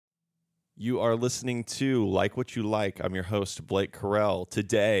You are listening to Like What You Like. I'm your host, Blake Carell.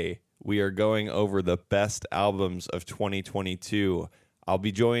 Today, we are going over the best albums of 2022. I'll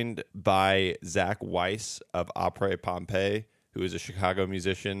be joined by Zach Weiss of Opera Pompeii, who is a Chicago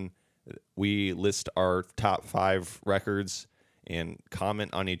musician. We list our top 5 records and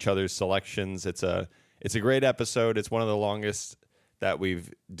comment on each other's selections. It's a great episode. It's one of the longest that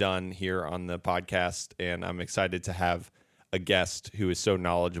we've done here on the podcast, and I'm excited to have a guest who is so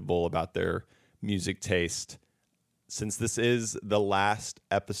knowledgeable about their music taste. Since this is the last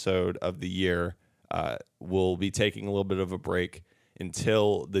episode of the year, we'll be taking a little bit of a break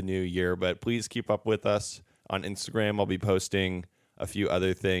until the new year, but please keep up with us on Instagram. I'll be posting a few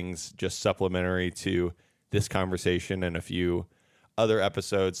other things just supplementary to this conversation and a few other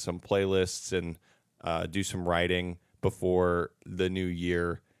episodes, some playlists, and do some writing before the new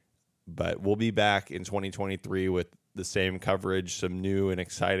year. But we'll be back in 2023 with the same coverage, some new and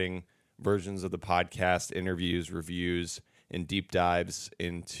exciting versions of the podcast, interviews, reviews, and deep dives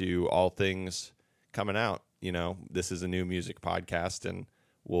into all things coming out. You know, this is a new music podcast, and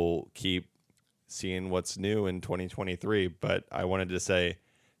we'll keep seeing what's new in 2023. But I wanted to say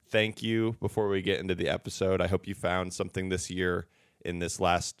thank you before we get into the episode. I hope you found something this year in this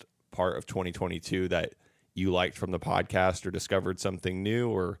last part of 2022 that you liked from the podcast, or discovered something new,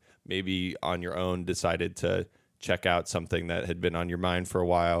 or maybe on your own decided to check out something that had been on your mind for a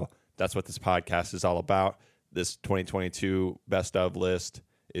while. That's what this podcast is all about. This 2022 best of list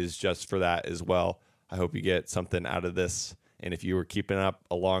is just for that as well. I hope you get something out of this. And if you were keeping up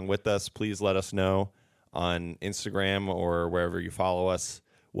along with us, please let us know on Instagram or wherever you follow us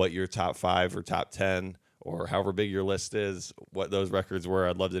what your top 5 or top 10 or however big your list is, what those records were.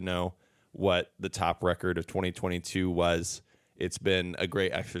 I'd love to know what the top record of 2022 was. It's been a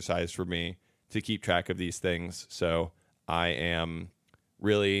great exercise for me to keep track of these things. So I am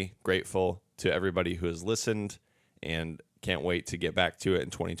really grateful to everybody who has listened and can't wait to get back to it in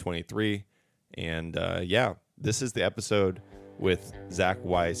 2023. And this is the episode with Zach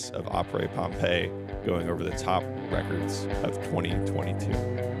Weiss of Opera Pompeii going over the top records of 2022.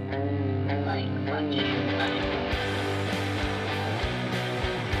 Like what you like.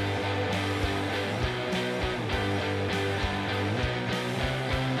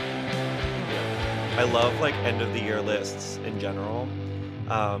 I love like end of the year lists in general.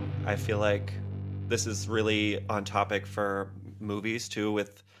 I feel like this is really on topic for movies too.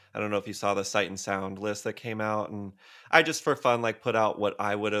 With I don't know if you saw the Sight and Sound list that came out, and I just for fun like put out what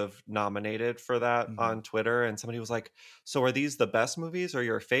I would have nominated for that on Twitter, and somebody was like, "So are these the best movies or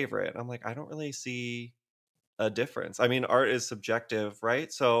your favorite?" I'm like, I don't really see a difference. I mean, art is subjective,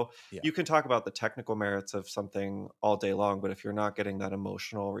 right? So Yeah. you can talk about the technical merits of something all day long, but if you're not getting that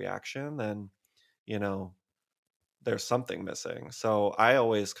emotional reaction, then you know there's something missing. So I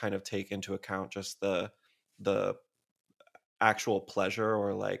always kind of take into account just the actual pleasure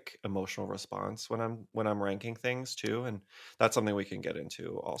or like emotional response when I'm ranking things too, and that's something we can get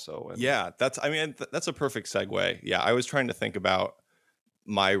into also. And Yeah, that's a perfect segue. Yeah, I was trying to think about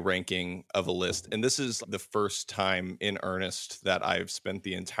my ranking of a list, and this is the first time in earnest that I've spent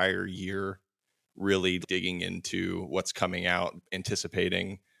the entire year really digging into what's coming out,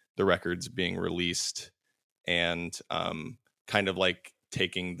 anticipating the records being released, and kind of like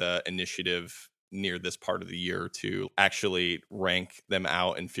taking the initiative near this part of the year to actually rank them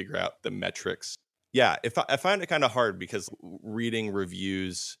out and figure out the metrics. Yeah, I find it kind of hard because reading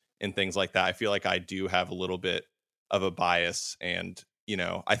reviews and things like that, I feel like I do have a little bit of a bias. And, you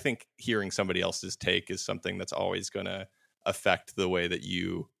know, I think hearing somebody else's take is something that's always going to affect the way that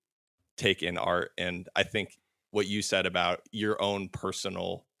you take in art. And I think what you said about your own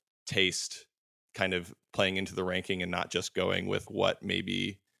personal taste kind of playing into the ranking and not just going with what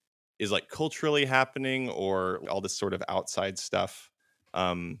maybe is like culturally happening or all this sort of outside stuff.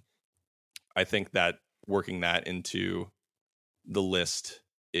 I think that working that into the list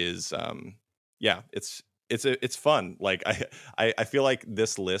is it's fun. Like I feel like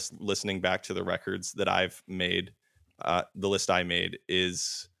this list, listening back to the records that I've made, the list I made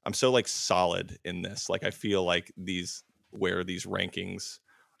is, I'm so like solid in this. Like I feel like these rankings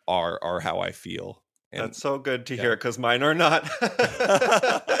are how I feel. And that's so good to yeah. hear because mine are not.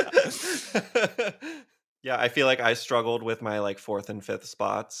 Yeah, I feel like I struggled with my like 4th and 5th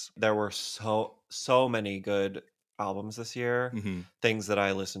spots. There were so many good albums this year, things that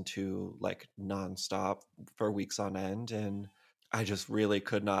I listened to like nonstop for weeks on end, and I just really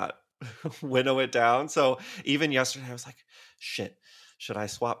could not winnow it down. So even yesterday, I was like, shit. Should I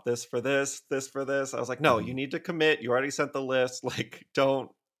swap this for this for this? I was like, no, you need to commit. You already sent the list. Like,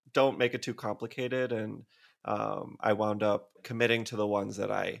 don't make it too complicated. And I wound up committing to the ones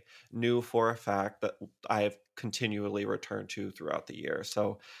that I knew for a fact that I have continually returned to throughout the year.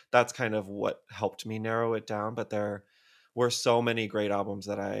 So that's kind of what helped me narrow it down. But there were so many great albums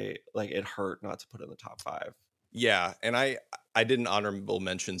that I like, it hurt not to put in the top five. Yeah, and I did an honorable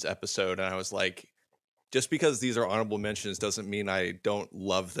mentions episode, and I was like, just because these are honorable mentions doesn't mean I don't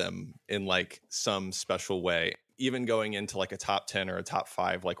love them in like some special way. Even going into like a top 10 or a top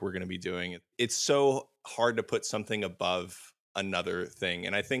 5 like we're going to be doing, it's so hard to put something above another thing.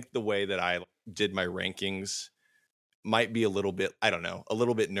 And I think the way that I did my rankings might be a little bit, I don't know, a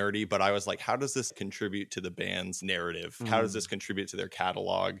little bit nerdy, but I was like, how does this contribute to the band's narrative? How does this contribute to their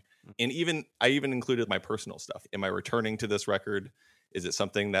catalog? And I even included my personal stuff. Am I returning to this record? Is it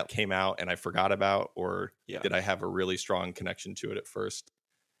something that came out and I forgot about, or did I have a really strong connection to it at first?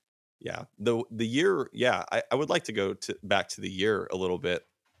 Yeah. The year, yeah, I would like to go back to the year a little bit.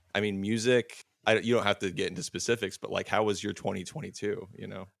 I mean, music, you don't have to get into specifics, but like, how was your 2022, you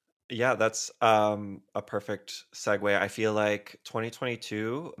know? Yeah, that's a perfect segue. I feel like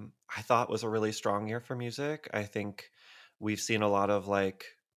 2022, I thought was a really strong year for music. I think we've seen a lot of like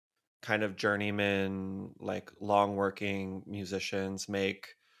kind of journeyman, like long working musicians make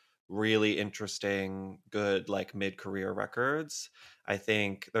really interesting, good, like mid career records. I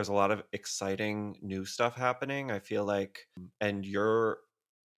think there's a lot of exciting new stuff happening. I feel like, and your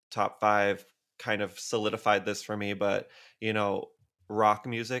top five kind of solidified this for me, but you know, rock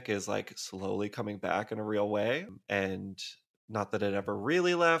music is like slowly coming back in a real way. And not that it ever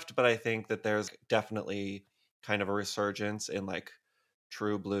really left, but I think that there's definitely kind of a resurgence in like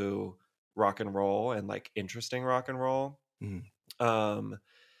true blue rock and roll and like interesting rock and roll. Um,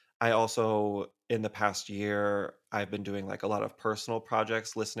 I also, in the past year, I've been doing like a lot of personal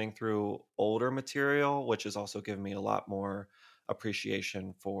projects, listening through older material, which has also given me a lot more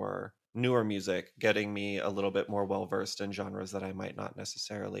appreciation for newer music, getting me a little bit more well versed in genres that I might not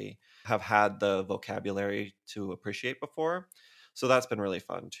necessarily have had the vocabulary to appreciate before. So that's been really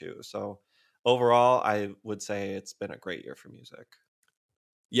fun too. So overall, I would say it's been a great year for music.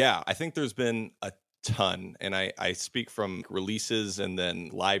 Yeah, I think there's been a ton, and I speak from releases, and then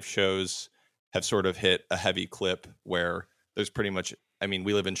live shows have sort of hit a heavy clip where there's pretty much, I mean,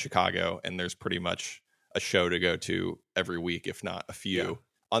 we live in Chicago, and there's pretty much a show to go to every week, if not a few.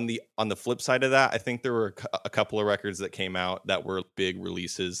 Yeah. On the flip side of that, I think there were a couple of records that came out that were big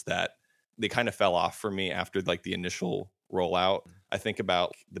releases that they kind of fell off for me after like the initial rollout. I think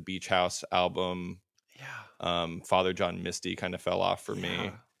about the Beach House album. Father John Misty kind of fell off for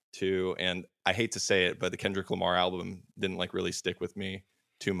me too. And I hate to say it, but the Kendrick Lamar album didn't like really stick with me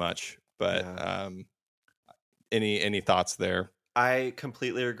too much. But any thoughts there? I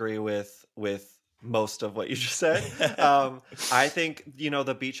completely agree with most of what you just said. I think, you know,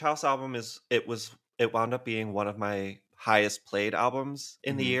 the Beach House album it wound up being one of my highest played albums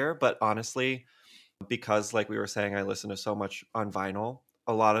in the year, but honestly, because like we were saying, I listen to so much on vinyl,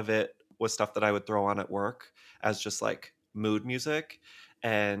 a lot of it was stuff that I would throw on at work as just like mood music.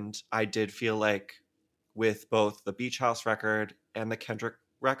 And I did feel like with both the Beach House record and the Kendrick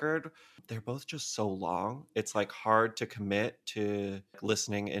record, they're both just so long. It's like hard to commit to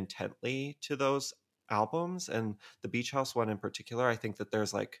listening intently to those albums. And the Beach House one in particular, I think that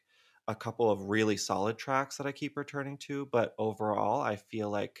there's like a couple of really solid tracks that I keep returning to. But overall, I feel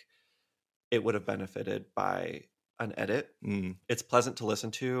like it would have benefited by an edit. It's pleasant to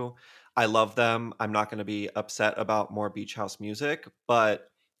listen to. I love them. I'm not going to be upset about more Beach House music, but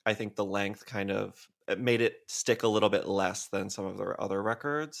I think the length kind of made it stick a little bit less than some of their other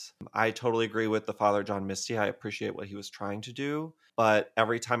records. I totally agree with the Father John Misty. I appreciate what he was trying to do, but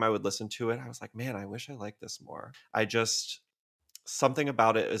every time I would listen to it, I was like, man, I wish I liked this more. Something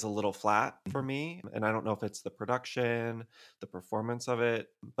about it is a little flat for me, and I don't know if it's the production, the performance of it,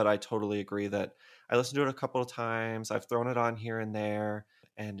 but I totally agree that I listened to it a couple of times. I've thrown it on here and there,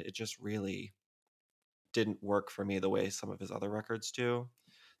 and it just really didn't work for me the way some of his other records do.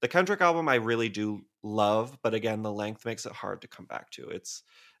 The Kendrick album I really do love, but again, the length makes it hard to come back to. It's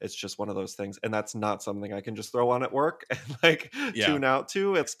just one of those things, and that's not something I can just throw on at work and like tune out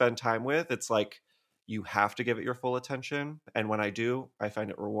to and spend time with. It's like you have to give it your full attention, and when I do, I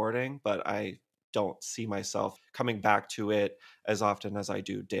find it rewarding, but I don't see myself coming back to it as often as I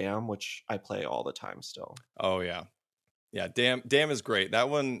do Damn, which I play all the time still. Oh yeah. Damn is great. That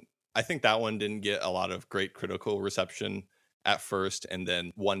one, I think that one didn't get a lot of great critical reception at first, and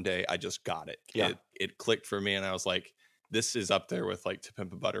then one day I just got it. It clicked for me, and I was like, this is up there with like To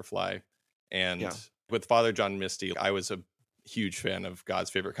Pimp a Butterfly. And with Father John Misty, I was a huge fan of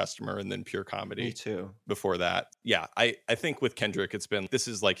God's Favorite Customer and then Pure Comedy. Me too. Before that. I think with Kendrick, this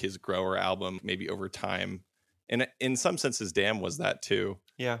is like his grower album. Maybe over time And in some senses, Damn was that too.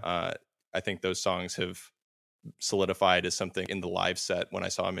 Yeah. I think those songs have solidified as something in the live set. When I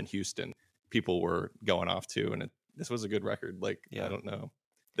saw him in Houston, people were going off to, and this was a good record. Like, Yeah. I don't know.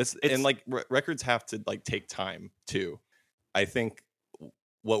 This It's- and like records have to like take time too. I think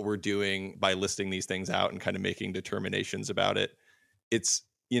what we're doing by listing these things out and kind of making determinations about it, it's,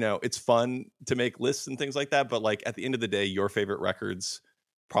 it's fun to make lists and things like that, but like at the end of the day, your favorite records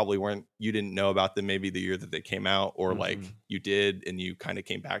probably you didn't know about them maybe the year that they came out, or like you did and you kind of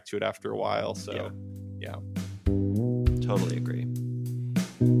came back to it after a while. So yeah. Totally agree.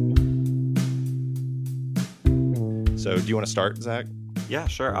 So do you want to start, Zach? Yeah,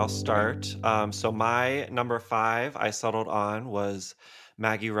 sure. I'll start. So my number 5 I settled on was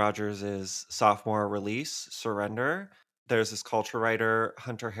Maggie Rogers' sophomore release, Surrender. There's this culture writer,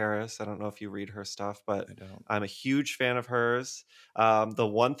 Hunter Harris. I don't know if you read her stuff, but I don't. I'm a huge fan of hers. The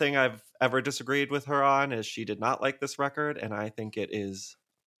one thing I've ever disagreed with her on is she did not like this record, and I think it is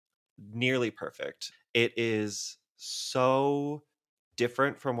nearly perfect. It is so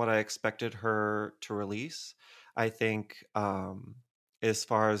different from what I expected her to release. I think as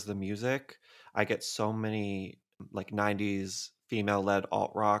far as the music, I get so many like 90s female-led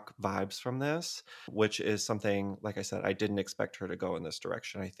alt-rock vibes from this, which is something, like I said, I didn't expect her to go in this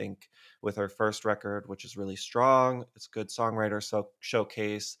direction. I think with her first record, which is really strong, it's good songwriter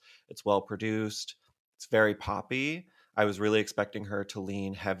showcase, it's well produced, it's very poppy. I was really expecting her to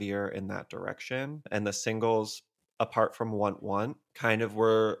lean heavier in that direction. And the singles, apart from Want Want, kind of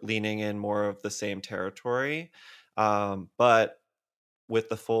were leaning in more of the same territory. But with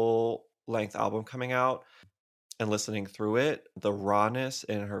the full length album coming out and listening through it, the rawness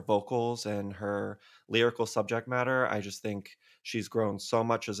in her vocals and her lyrical subject matter, I just think she's grown so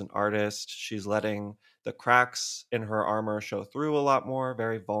much as an artist. She's letting the cracks in her armor show through a lot more,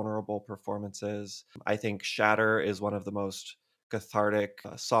 very vulnerable performances. I think Shatter is one of the most cathartic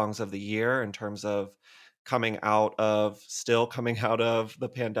songs of the year in terms of still coming out of the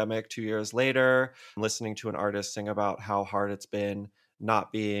pandemic 2 years later, listening to an artist sing about how hard it's been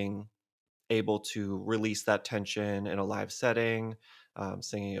not being able to release that tension in a live setting,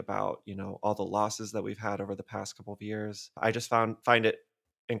 singing about all the losses that we've had over the past couple of years. I just find it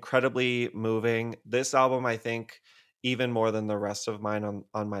incredibly moving. This album, I think, even more than the rest of mine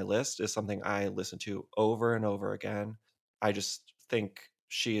on my list, is something I listen to over and over again. I just think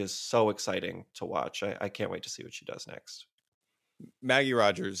she is so exciting to watch. I can't wait to see what she does next. Maggie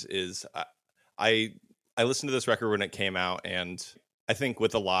Rogers is I listened to this record when it came out, and I think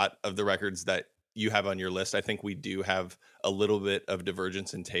with a lot of the records that you have on your list, I think we do have a little bit of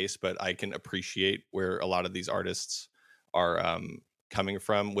divergence in taste, but I can appreciate where a lot of these artists are coming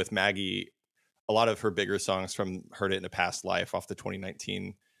from. With Maggie, a lot of her bigger songs from Heard It in a Past Life off the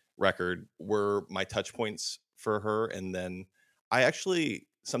 2019 record were my touch points for her. And then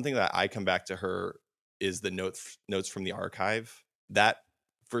something that I come back to her is the notes from the archive. That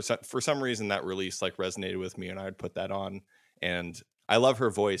for some reason that release like resonated with me, and I would put that on. And I love her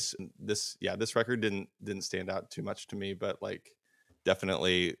voice. This record didn't stand out too much to me, but like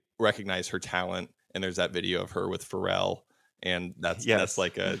definitely recognize her talent. And there's that video of her with Pharrell, and that's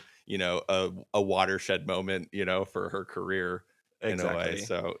like a watershed moment, for her career in a way.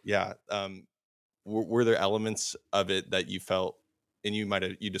 So yeah, were there elements of it that you felt, and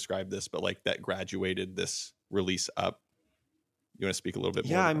you described this, but like that graduated this release up? You want to speak a little bit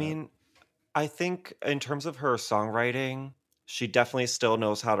more? Yeah, I mean, I think in terms of her songwriting, she definitely still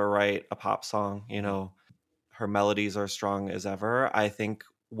knows how to write a pop song. Her melodies are strong as ever. I think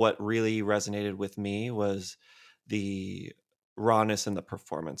what really resonated with me was the rawness and the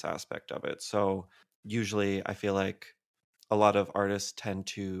performance aspect of it. So usually I feel like a lot of artists tend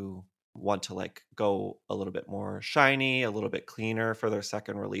to want to like go a little bit more shiny, a little bit cleaner for their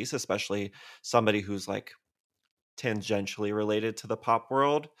second release, especially somebody who's like tangentially related to the pop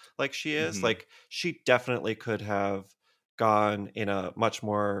world like she is. Mhm. Like she definitely could have gone in a much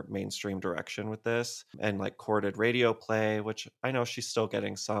more mainstream direction with this and like courted radio play, which I know she's still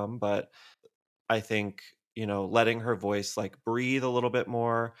getting some, but I think, letting her voice like breathe a little bit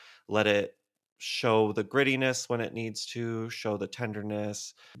more, let it show the grittiness when it needs to, show the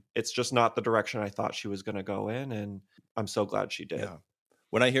tenderness. It's just not the direction I thought she was going to go in, and I'm so glad she did. Yeah.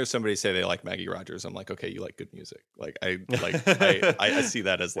 When I hear somebody say they like Maggie Rogers, I'm like, okay, you like good music. Like I see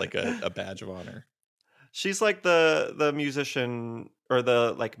that as like a badge of honor. She's like the musician or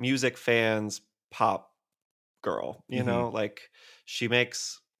the like music fans pop girl, like she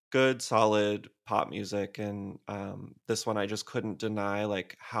makes good solid pop music, and this one I just couldn't deny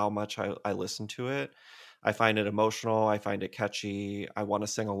like how much I listen to it. I find it emotional. I find it catchy. I want to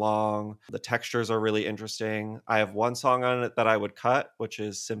sing along. The textures are really interesting. I have one song on it that I would cut, which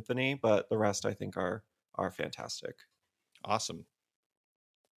is Symphony, but the rest I think are fantastic. Awesome.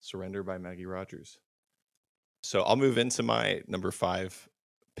 Surrender by Maggie Rogers. So I'll move into my number 5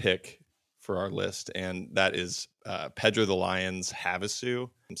 pick for our list, and that is Pedro the Lion's Havasu.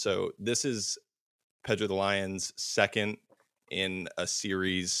 So this is Pedro the Lion's second in a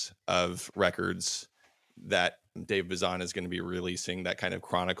series of records that Dave Bazan is going to be releasing that kind of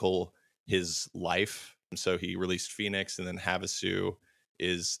chronicle his life. So he released Phoenix, and then Havasu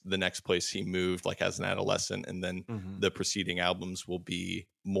is the next place he moved, like as an adolescent, and then the preceding albums will be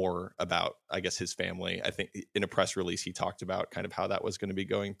more about, I guess, his family. I think in a press release he talked about kind of how that was going to be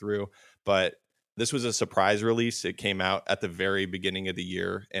going through, but this was a surprise release. It came out at the very beginning of the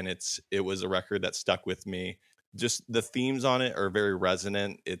year, and it was a record that stuck with me. Just the themes on it are very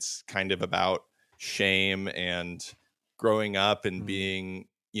resonant. It's kind of about shame and growing up and being,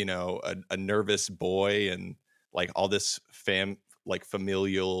 you know, a nervous boy, and like all this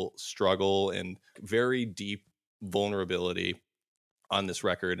familial struggle and very deep vulnerability on this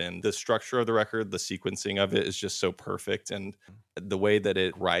record. And the structure of the record, the sequencing of it is just so perfect, and the way that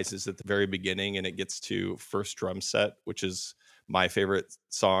it rises at the very beginning and it gets to first drum set, which is my favorite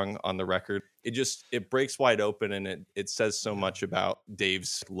song on the record, it breaks wide open, and it says so much about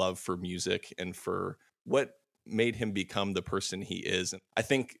Dave's love for music and for what made him become the person he is. And I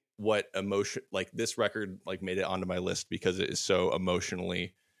think what emotion, like this record, like made it onto my list because it is so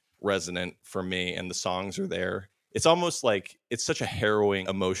emotionally resonant for me, and the songs are there. It's almost like it's such a harrowing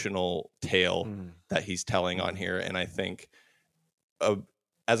emotional tale that he's telling on here. And I think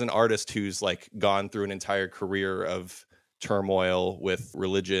as an artist who's like gone through an entire career of turmoil with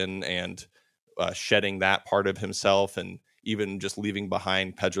religion and shedding that part of himself, and even just leaving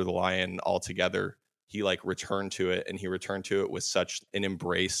behind Pedro the Lion altogether, he like returned to it, and he returned to it with such an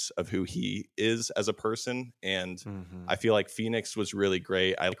embrace of who he is as a person. And I feel like Phoenix was really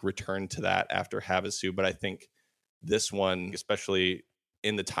great. I like returned to that after Havasu, but I think this one, especially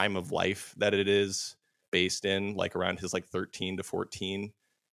in the time of life that it is based in, like around his like 13 to 14,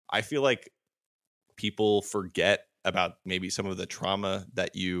 I feel like people forget about maybe some of the trauma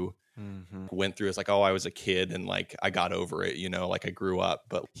that you went through. It's like, oh, I was a kid and like I got over it, you know, like I grew up.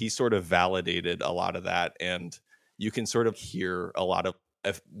 But he sort of validated a lot of that, and you can sort of hear a lot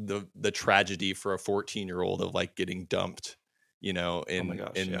of the tragedy for a 14-year-old of like getting dumped, you know, in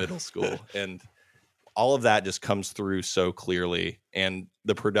middle school. And all of that just comes through so clearly, and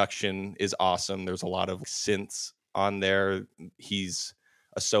the production is awesome. There's a lot of synths on there. He's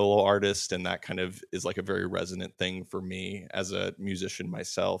a solo artist, and that kind of is like a very resonant thing for me as a musician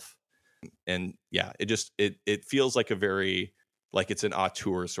myself. And yeah, it feels like a very, like it's an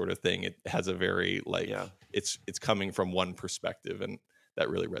auteur sort of thing. It has a very like it's coming from one perspective, and that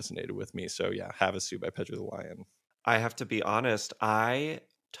really resonated with me. So yeah, Havasu by Pedro the Lion. I have to be honest, I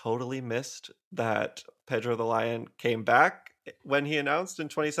totally missed that Pedro the Lion came back when he announced in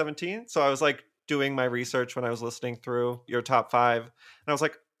 2017. So I was like doing my research when I was listening through your top 5, and I was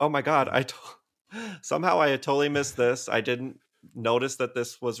like, oh my god, somehow I had totally missed this. I didn't notice that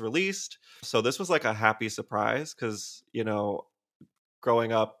this was released, so this was like a happy surprise, because, you know,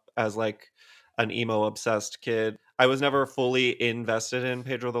 growing up as like an emo obsessed kid, I was never fully invested in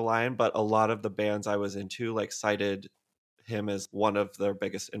Pedro the Lion, but a lot of the bands I was into like cited him as one of their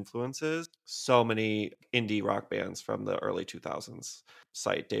biggest influences. So many indie rock bands from the early 2000s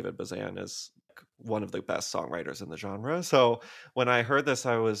cite David Bazan as one of the best songwriters in the genre. So when I heard this,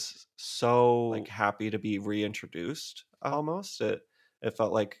 I was so like happy to be reintroduced. Almost it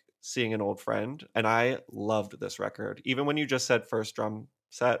felt like seeing an old friend, and I loved this record. Even when you just said first drum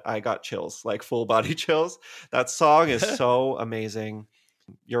set, I got chills, like full body chills. That song is so amazing.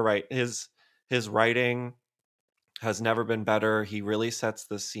 You're right, his writing has never been better. He really sets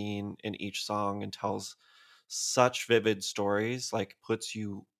the scene in each song and tells such vivid stories, like puts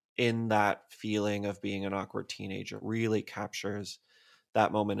you in that feeling of being an awkward teenager, really captures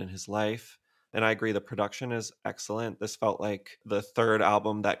that moment in his life. And I agree, the production is excellent. This felt like the third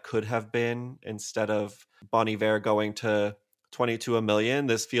album that could have been, instead of Bon Iver going to 22 a million.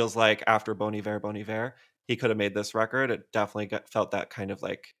 This feels like after Bon Iver, he could have made this record. It definitely felt that kind of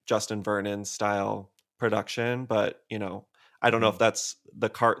like Justin Vernon style production, but you know, I don't know if that's the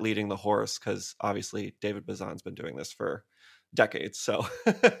cart leading the horse, because obviously David Bazan's been doing this for decades. So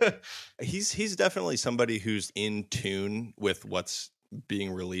he's definitely somebody who's in tune with what's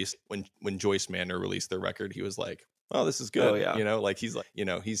being released. When Joyce Manor released their record, he was like, oh, this is good. Oh, yeah. You know, like he's like, you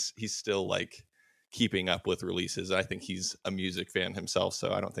know, he's still like keeping up with releases. I think he's a music fan himself,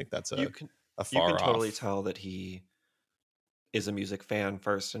 so I don't think that's You can afar totally off. tell that he is a music fan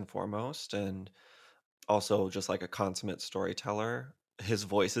first and foremost, and also just like a consummate storyteller. His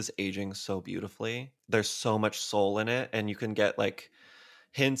voice is aging so beautifully. There's so much soul in it, and you can get like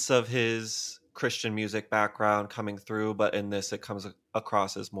hints of his Christian music background coming through, but in this it comes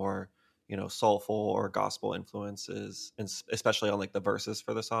across as more, soulful or gospel influences, and especially on like the verses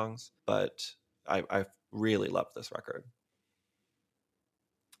for the songs. But I really love this record.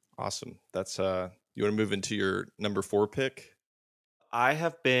 Awesome. That's you want to move into your number 4 pick? I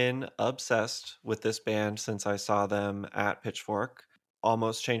have been obsessed with this band since I saw them at Pitchfork.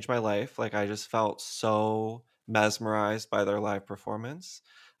 Almost changed my life. Like, I just felt so mesmerized by their live performance.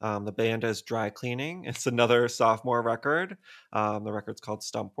 The band is Dry Cleaning. It's another sophomore record. The record's called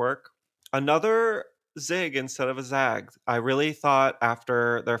Stump Work. Another zig instead of a zag. I really thought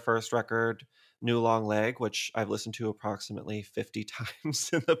after their first record, New Long Leg, which I've listened to approximately 50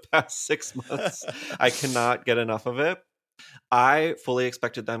 times in the past 6 months, I cannot get enough of it. I fully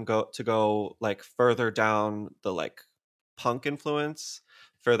expected them to go like further down the like punk influence,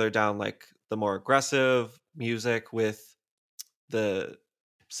 further down like the more aggressive music with the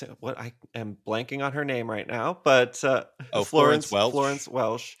what I am blanking on her name right now, but Oh, Florence Florence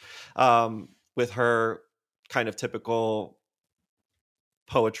Welch. Welsh, with her kind of typical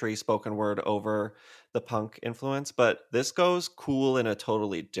poetry, spoken word over the punk influence. But this goes cool in a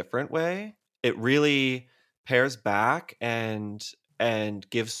totally different way. It really pairs back and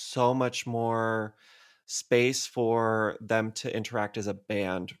gives so much more space for them to interact as a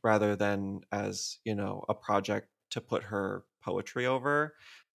band rather than as, a project to put her poetry over.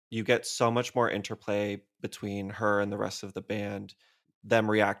 You get so much more interplay between her and the rest of the band, them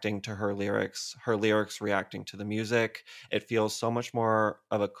reacting to her lyrics reacting to the music. It feels so much more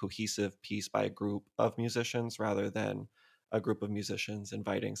of a cohesive piece by a group of musicians rather than a group of musicians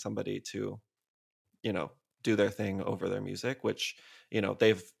inviting somebody to, you know, do their thing over their music, which,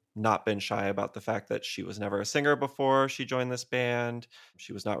 they've not been shy about the fact that she was never a singer before she joined this band.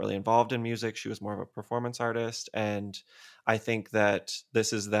 She was not really involved in music. She was more of a performance artist. And I think that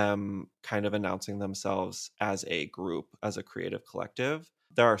this is them kind of announcing themselves as a group, as a creative collective.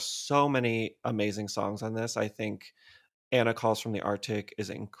 There are so many amazing songs on this. I think Anna Calls from the Arctic is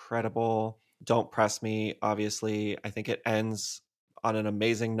incredible. Don't Press Me, obviously. I think it ends on an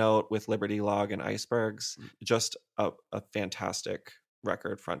amazing note with Liberty Log and Icebergs. Just a fantastic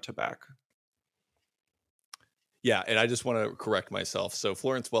record front to back. Yeah, and I just want to correct myself. So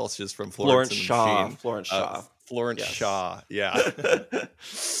Florence Welch is from Florence and the Machine. Florence Shaw. Florence Yes. Shaw. Yeah.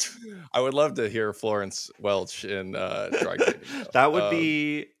 I would love to hear Florence Welch in Dry Cleaning. That would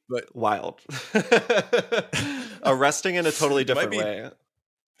be but wild. Arresting in a totally different way.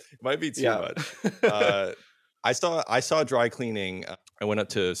 It might be too much. I saw Dry Cleaning. I went up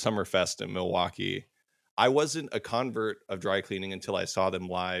to Summerfest in Milwaukee. I wasn't a convert of Dry Cleaning until I saw them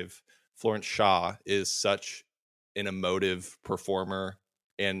live. Florence Shaw is such an emotive performer,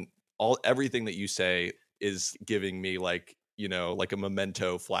 and everything that you say is giving me like a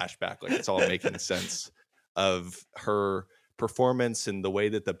Memento flashback. Like it's all making sense of her performance, and the way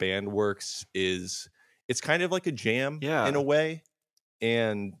that the band works it's kind of like a jam in a way,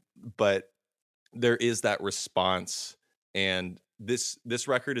 but there is that response. And this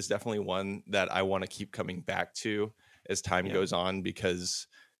record is definitely one that I want to keep coming back to as time goes on, because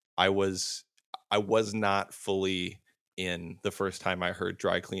I was not fully in the first time I heard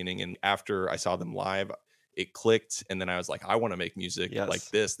Dry Cleaning, and after I saw them live it clicked, and then I was like, I want to make music like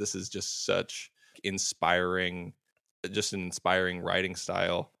this. This is just such inspiring, just an inspiring writing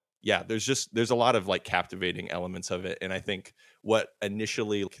style. Yeah, there's a lot of like captivating elements of it, and I think what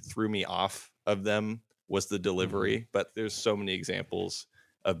initially threw me off of them was the delivery, but there's so many examples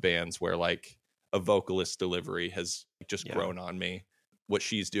of bands where like a vocalist delivery has just grown on me. What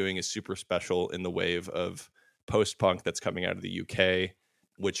she's doing is super special in the wave of post-punk that's coming out of the UK,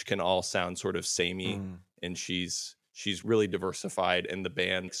 which can all sound sort of samey, and she's really diversified, and the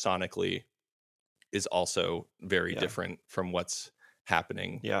band sonically is also very different from what's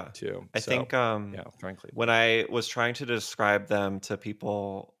happening too. I think frankly, when I was trying to describe them to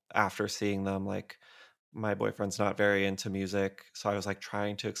people after seeing them, like my boyfriend's not very into music, so I was like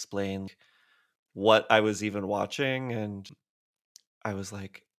trying to explain what I was even watching, and I was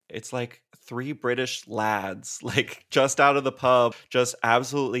like, it's like three British lads, like just out of the pub, just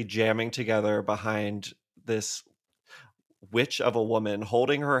absolutely jamming together behind this witch of a woman,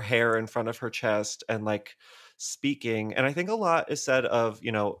 holding her hair in front of her chest and like speaking. And I think a lot is said of,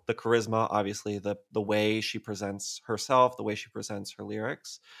 the charisma, obviously the way she presents herself, the way she presents her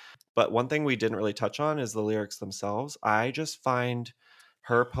lyrics. But one thing we didn't really touch on is the lyrics themselves. I just find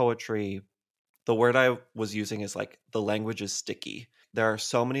her poetry the word I was using is like the language is sticky. There are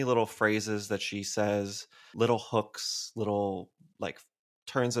so many little phrases that she says, little hooks, little like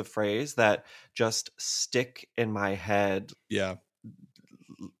turns of phrase that just stick in my head. Yeah.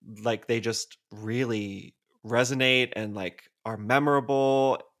 Like they just really resonate and like are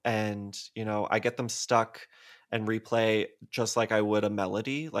memorable. And, you know, I get them stuck and replay just like I would a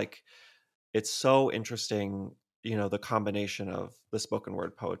melody. Like it's so interesting, you know, the combination of the spoken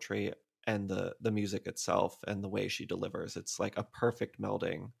word poetry and the music itself and the way she delivers. It's like a perfect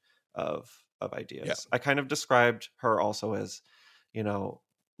melding of Yeah. ideas. I kind of described her also as, you know,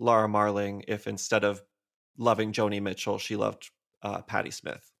 Laura Marling if instead of loving Joni Mitchell, she loved Patti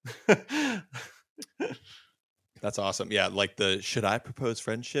Smith. That's awesome. Yeah, like the should I propose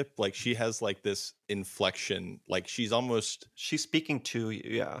friendship? Like she has like this inflection. Like she's almost She's speaking to you.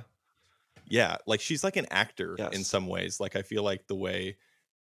 Yeah. yeah, like she's like an actor in Yes. some ways. Like I feel like the way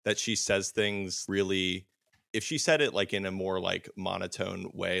that she says things really if she said it like in a more like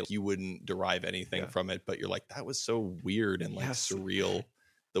monotone way, you wouldn't derive anything Yeah. from it, but you're like that was so weird and like Yes. surreal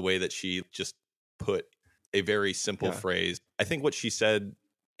the way that she just put a very simple Yeah. phrase. I think what she said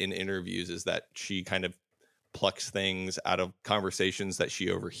in interviews is that she kind of plucks things out of conversations that she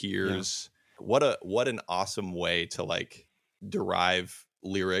overhears. What an awesome way to like derive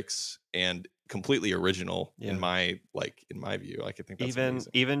lyrics and completely original Yeah. in my view. Like I think that's even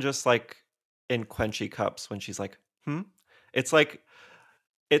amazing. even just like in Quenchy Cups when she's like, it's like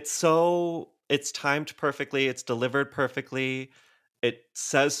it's timed perfectly, it's delivered perfectly, it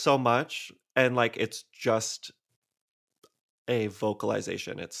says so much, and like it's just a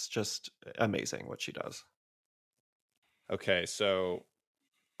vocalization. It's just amazing what she does. Okay, so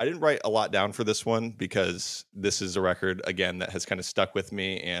I didn't write a lot down for this one because this is a record again that has kind of stuck with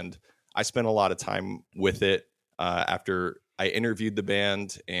me, and I spent a lot of time with it after I interviewed the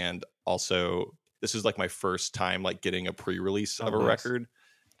band, and also this is like my first time like getting a pre-release of a nice. record,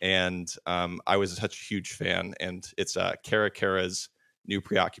 and I was such a huge fan, and it's Cara Cara's New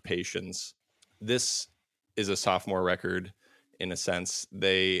Preoccupations. This is a sophomore record in a sense.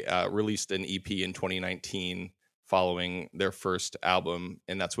 They released an EP in 2019 following their first album,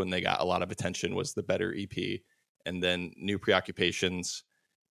 and that's when they got a lot of attention, was the Better EP. And then New Preoccupations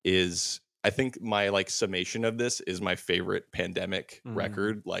is, I think my like summation of this is my favorite pandemic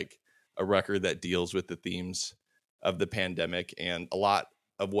record, like a record that deals with the themes of the pandemic. And a lot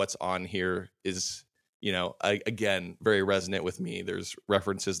of what's on here is, you know, again, very resonant with me. There's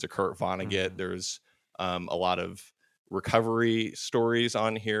references to Kurt Vonnegut. There's a lot of recovery stories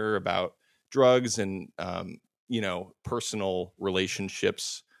on here about drugs and you know, personal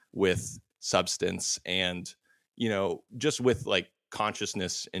relationships with substance, and you know, just with like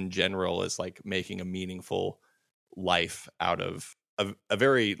consciousness in general, is like making a meaningful life out of a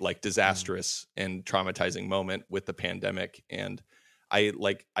very like disastrous and traumatizing moment with the pandemic. And I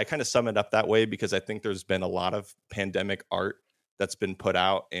kind of sum it up that way because I think there's been a lot of pandemic art that's been put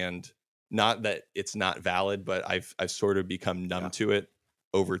out, and not that it's not valid, but I've sort of become numb to it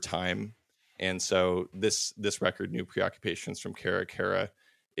over time. And so this record, New Preoccupations from Cara Cara,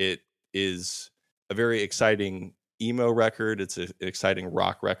 it is a very exciting emo record. It's an exciting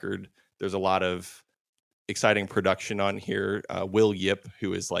rock record. There's a lot of exciting production on here. Will Yip,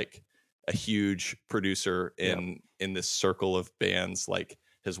 who is like a huge producer in this circle of bands, like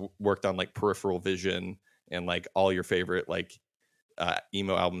has worked on like Peripheral Vision and like all your favorite like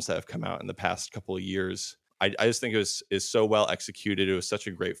emo albums that have come out in the past couple of years. I just think it is so well executed. It was such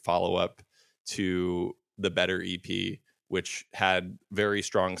a great follow-up to the Better EP, which had very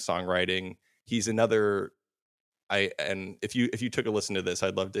strong songwriting. He's another and if you took a listen to this,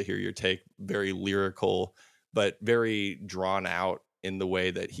 I'd love to hear your take. Very lyrical, but very drawn out in the way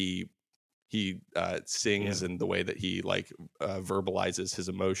that he sings and the way that he like verbalizes his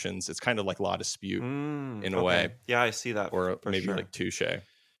emotions. It's kind of like La Dispute in a way. Yeah, I see that. Or maybe sure. like Touche.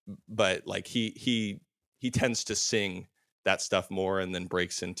 But like he tends to sing that stuff more and then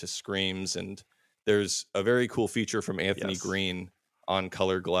breaks into screams. And there's a very cool feature from Anthony Green on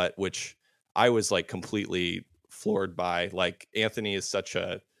Color Glut, which I was like completely floored by. Like Anthony is such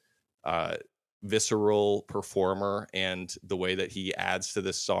a visceral performer, and the way that he adds to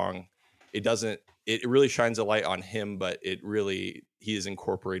this song, it really shines a light on him, but he is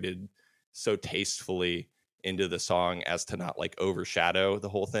incorporated so tastefully into the song as to not like overshadow the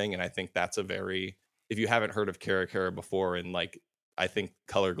whole thing. And I think that's if you haven't heard of Cara Cara before, and like I think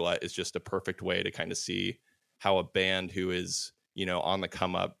Color Glut is just a perfect way to kind of see how a band who is, you know, on the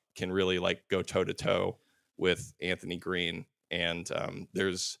come up can really like go toe to toe with Anthony Green. And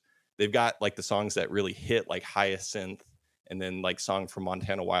they've got like the songs that really hit, like Hyacinth and then like Song from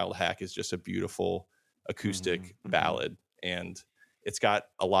Montana Wild Hack is just a beautiful acoustic ballad, and it's got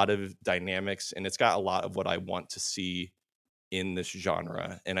a lot of dynamics, and it's got a lot of what I want to see in this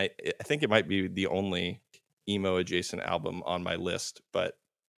genre. And I think it might be the only emo adjacent album on my list, but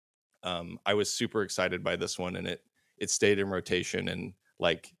I was super excited by this one, and it stayed in rotation, and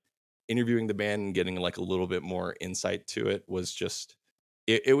like interviewing the band and getting like a little bit more insight to it was just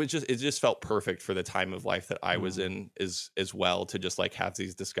it just felt perfect for the time of life that I was in as well, to just like have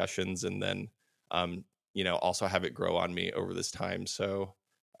these discussions, and then also have it grow on me over this time. So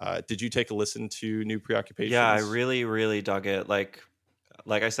did you take a listen to New Preoccupations? Yeah, I really, really dug it. Like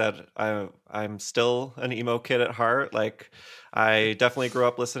I said, I'm still an emo kid at heart. Like, I definitely grew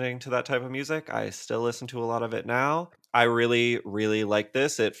up listening to that type of music. I still listen to a lot of it now. I really, really like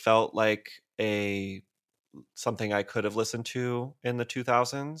this. It felt like something I could have listened to in the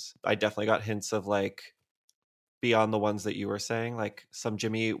 2000s. I definitely got hints of like, beyond the ones that you were saying, like some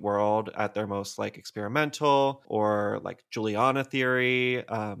Jimmy Eat World at their most like experimental, or like Juliana Theory,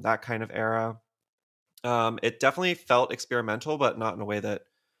 that kind of era. It definitely felt experimental, but not in a way that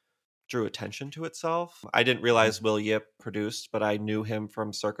drew attention to itself. I didn't realize Will Yip produced, but I knew him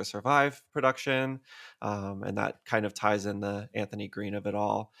from Circa Survive production, and that kind of ties in the Anthony Green of it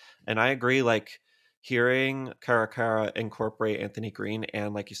all. And I agree, like hearing Cara Cara incorporate Anthony Green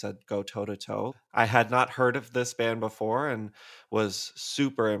and, like you said, go toe to toe. I had not heard of this band before and was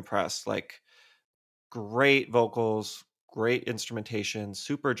super impressed. Like, great vocals, great instrumentation,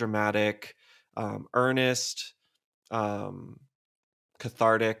 super dramatic, earnest,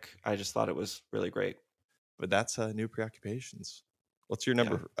 cathartic. I just thought it was really great. But that's New Preoccupations. What's your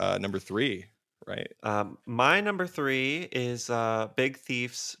number 3, right? My number 3 is Big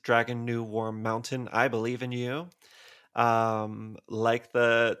Thief's Dragon New Warm Mountain, I Believe in You. Like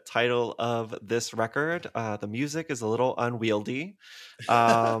the title of this record, the music is a little unwieldy.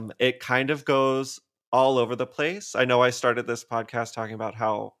 It kind of goes all over the place. I know I started this podcast talking about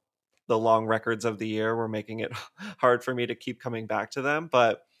how the long records of the year were making it hard for me to keep coming back to them,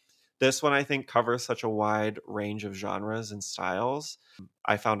 but this one I think covers such a wide range of genres and styles.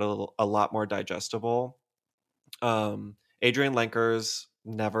 I found it a lot more digestible. Adrian Lenker's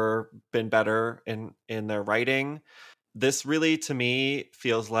never been better in their writing. This really, to me,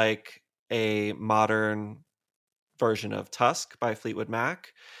 feels like a modern version of Tusk by Fleetwood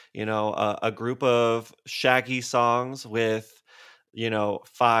Mac. A group of shaggy songs with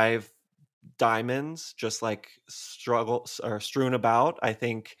 5 diamonds just like struggle or strewn about. I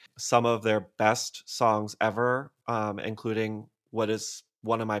think some of their best songs ever, including what is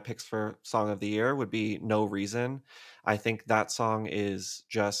one of my picks for song of the year, would be No Reason. I think that song is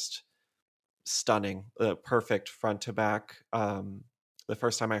just stunning, perfect front to back. The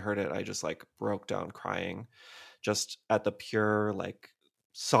first time I heard it, I just like broke down crying just at the pure like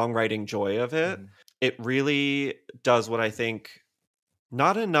songwriting joy of it. It really does what I think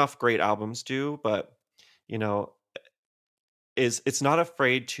not enough great albums do, but it's not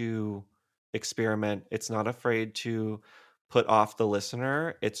afraid to experiment. It's not afraid to put off the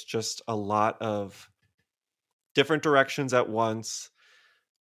listener. It's just a lot of different directions at once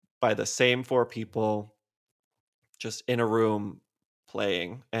by the same 4 people just in a room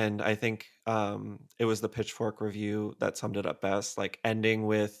playing. And I think it was the Pitchfork review that summed it up best, like ending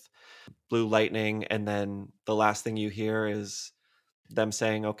with Blue Lightning, and then the last thing you hear is them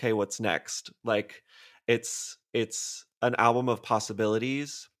saying, okay, what's next? Like, it's an album of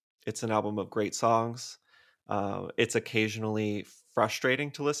possibilities. It's an album of great songs. It's occasionally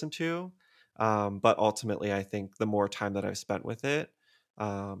frustrating to listen to, but ultimately I think the more time that I've spent with it,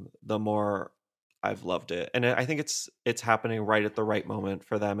 the more I've loved it. And I think it's happening right at the right moment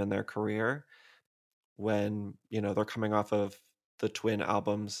for them in their career, when they're coming off of the twin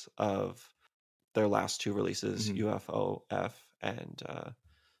albums of their last 2 releases, UFOF and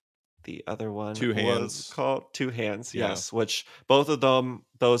the other one Two Hands. was called Two Hands. Yes, which both of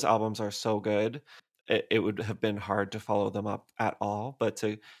those albums are so good. It would have been hard to follow them up at all, but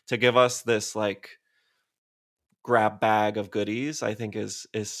to give us this like grab bag of goodies, I think is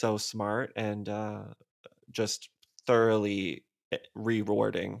so smart and just thoroughly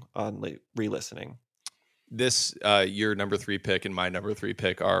rewarding on re-listening. This your number 3 pick and my number 3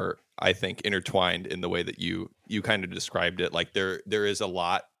 pick are, I think, intertwined in the way that you kind of described it. Like there is a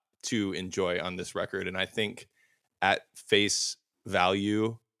lot to enjoy on this record, and I think at face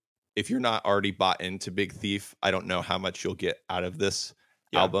value, if you're not already bought into Big Thief, I don't know how much you'll get out of this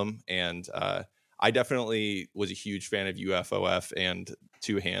album. And I definitely was a huge fan of UFOF and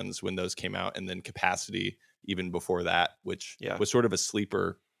Two Hands when those came out, and then Capacity even before that, which was sort of a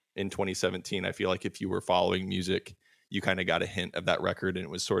sleeper in 2017. I feel like if you were following music, you kind of got a hint of that record, and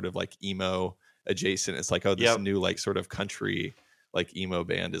it was sort of like emo adjacent. It's like, oh, this Yep. new like sort of country like emo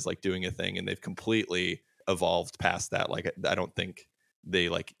band is like doing a thing, and they've completely evolved past that. Like I don't think they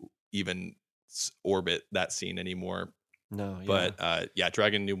like even orbit that scene anymore. No, yeah. But yeah,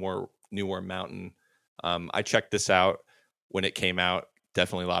 Dragon New War Mountain. I checked this out when it came out.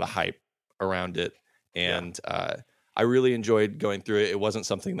 Definitely a lot of hype around it, and I really enjoyed going through it. It wasn't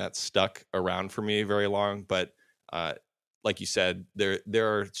something that stuck around for me very long, but like you said, there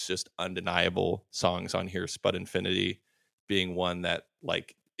are just undeniable songs on here. Spud Infinity being one that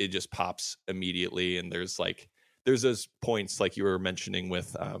like it just pops immediately, and there's those points like you were mentioning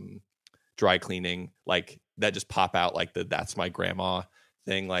with Dry Cleaning, like that just pop out, like that's my grandma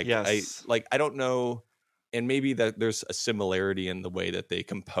thing. Like Yes. I don't know, and maybe that there's a similarity in the way that they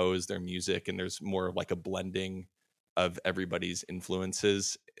compose their music, and there's more of like a blending of everybody's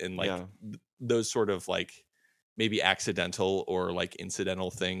influences, and like those sort of like maybe accidental or like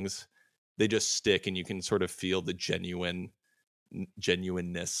incidental things, they just stick, and you can sort of feel the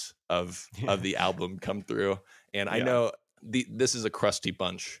genuineness of the album come through. And I know this is a crusty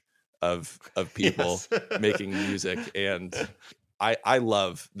bunch of people making music, and I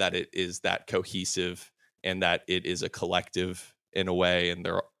love that it is that cohesive and that it is a collective in a way. And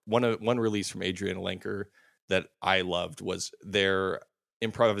there one release from Adrian Lenker that I loved was their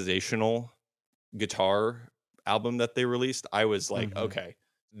improvisational guitar album that they released. I was like, okay,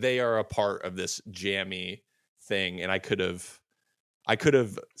 they are a part of this jammy thing, and I could have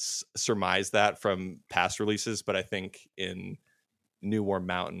surmised that from past releases, but I think in New War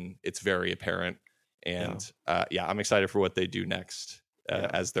Mountain it's very apparent. And I'm excited for what they do next,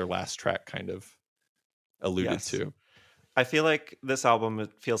 as their last track kind of alluded to. I feel like this album,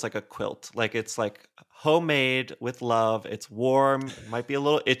 it feels like a quilt. Like it's like homemade with love. It's warm. It might be a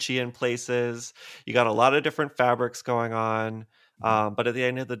little itchy in places. You got a lot of different fabrics going on. But at the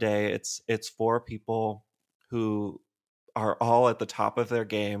end of the day, it's for people who are all at the top of their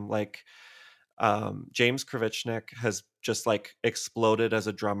game. Like James Kravitchnik has just like exploded as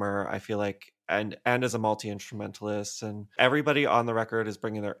a drummer, I feel like, and as a multi-instrumentalist, and everybody on the record is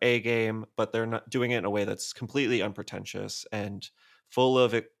bringing their A game, but they're not doing it in a way that's completely unpretentious and full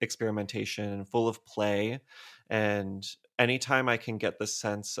of experimentation and full of play. And anytime I can get the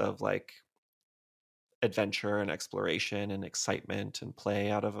sense of like adventure and exploration and excitement and play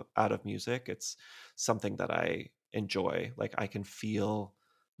out of music, it's something that I enjoy. Like I can feel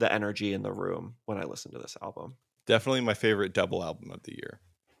the energy in the room when I listen to this album. Definitely my favorite double album of the year.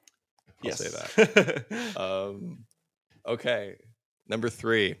 I'll say that. Okay, number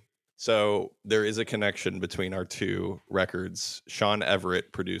 3. So there is a connection between our two records. Sean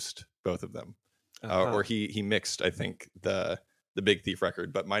Everett produced both of them, or he mixed, I think, the Big Thief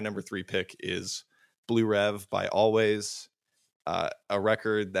record. But my number 3 pick is Blue Rev by Always, a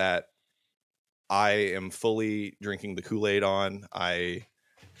record that I am fully drinking the Kool-Aid on.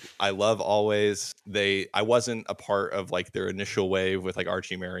 I love Always. I wasn't a part of like their initial wave with like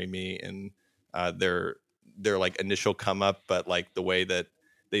Archie Marry Me and their like initial come up, but like the way that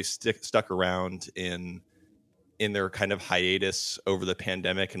they've stuck around in their kind of hiatus over the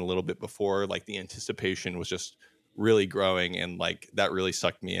pandemic and a little bit before, like the anticipation was just really growing, and like that really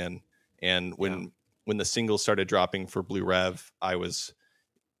sucked me in. And when the singles started dropping for Blue Rev, I was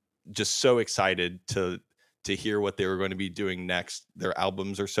just so excited to hear what they were going to be doing next. Their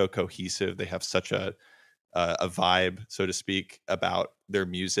albums are so cohesive. They have such a vibe, so to speak, about their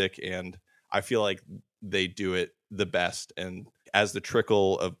music. And I feel like they do it the best. And as the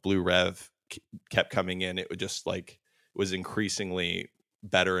trickle of Blue Rev kept coming in, it would just like was increasingly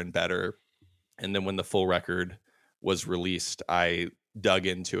better and better. And then when the full record was released, I dug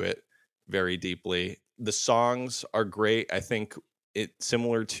into it very deeply. The songs are great. I think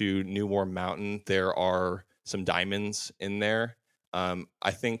similar to New War Mountain, there are some diamonds in there.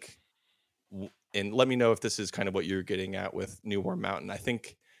 I think, and let me know if this is kind of what you're getting at with New War Mountain. I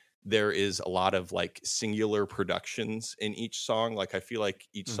think there is a lot of like singular productions in each song. Like I feel like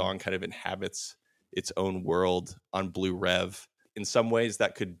each song kind of inhabits its own world on Blue Rev. In some ways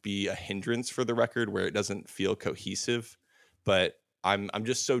that could be a hindrance for the record where it doesn't feel cohesive, but I'm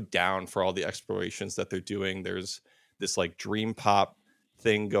just so down for all the explorations that they're doing. There's this like dream pop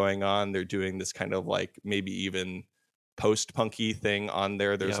thing going on. They're doing this kind of like maybe even post-punky thing on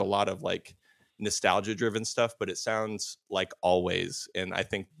there. There's a lot of like nostalgia driven stuff, but it sounds like Always. And I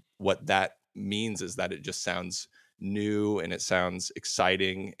think what that means is that it just sounds new and it sounds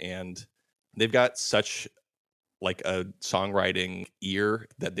exciting, and they've got such like a songwriting ear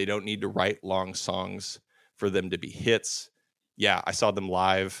that they don't need to write long songs for them to be hits. Yeah, I saw them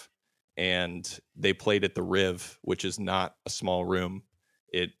live and they played at the Riv, which is not a small room.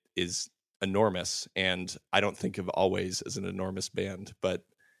 It is enormous, and I don't think of Always as an enormous band, but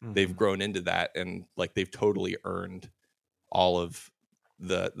they've grown into that, and like they've totally earned all of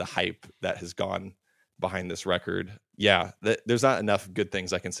the hype that has gone behind this record. Yeah, there's not enough good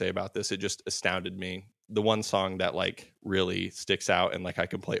things I can say about this. It just astounded me. The one song that like really sticks out and like I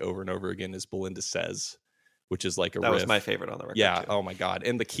can play over and over again is Belinda Says, which is like a That riff. was my favorite on the record. Yeah. too. Oh my god.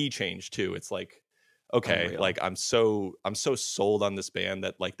 And the key change too. It's like, okay, Unreal. like I'm so sold on this band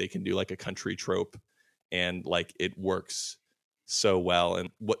that like they can do like a country trope, and like it works so well. And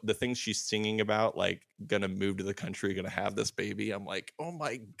what the things she's singing about, like gonna move to the country, gonna have this baby, I'm like, oh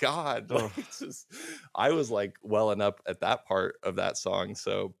my god. Like, it's just, I was like welling up at that part of that song.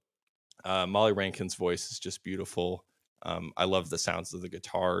 So Molly Rankin's voice is just beautiful. I love the sounds of the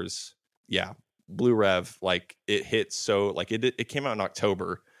guitars. Yeah, Blue Rev, like it hit so like it came out in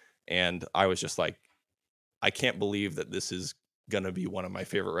October, and I was just like, I can't believe that this is gonna be one of my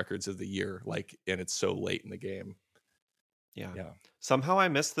favorite records of the year. Like, and it's so late in the game. Yeah. Yeah. Somehow I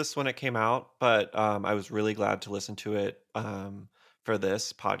missed this when it came out, but I was really glad to listen to it for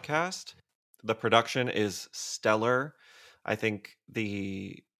this podcast. The production is stellar. I think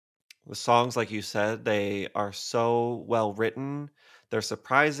the songs, like you said, they are so well written. They're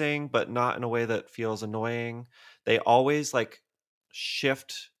surprising, but not in a way that feels annoying. They always like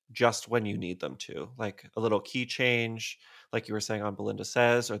shift just when you need them to, like a little key change, like you were saying on Belinda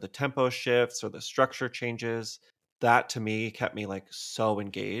Says, or the tempo shifts or the structure changes. That to me kept me like so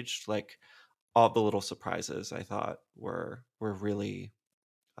engaged. Like all the little surprises I thought were really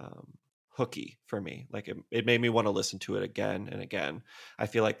hooky for me. Like it made me want to listen to it again and again. I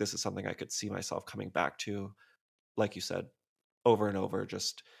feel like this is something I could see myself coming back to, like you said, over and over,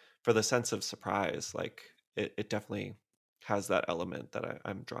 just for the sense of surprise. Like it definitely has that element that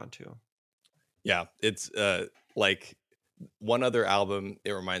I'm drawn to. Yeah, it's like one other album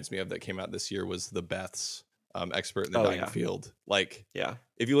it reminds me of that came out this year was the Beths, Expert in the Dying Field. Like, Yeah.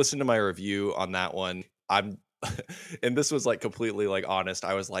 if you listen to my review on that one, I'm and this was like completely like honest.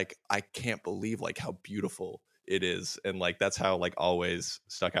 I was like, I can't believe like how beautiful it is, and like that's how like Always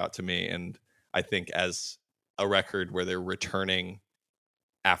stuck out to me. And I think as a record where they're returning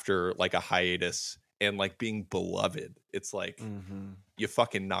after like a hiatus and like being beloved, it's like you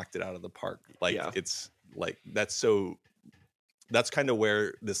fucking knocked it out of the park. Like it's like that's kind of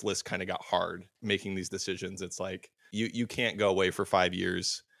where this list kind of got hard making these decisions. It's like you can't go away for 5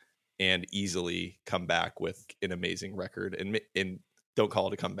 years and easily come back with an amazing record, and don't call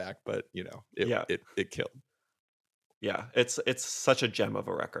it a comeback, but you know, it killed. Yeah, it's such a gem of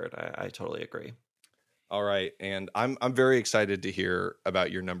a record. I totally agree. All right, and I'm very excited to hear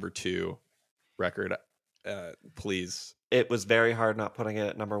about your number 2 record. Please. It was very hard not putting it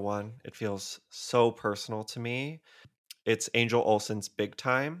at number 1. It feels so personal to me. It's Angel Olsen's Big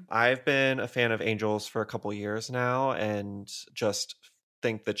Time. I've been a fan of Angel's for a couple years now, and just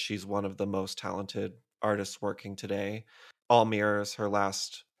think that she's one of the most talented artists working today. All Mirrors, her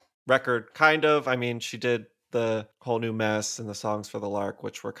last record, kind of. I mean, she did the Whole New Mess and the Songs for the Lark,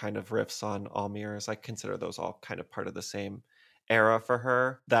 which were kind of riffs on All Mirrors. I consider those all kind of part of the same era for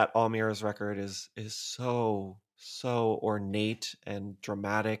her. That All Mirrors record is so ornate and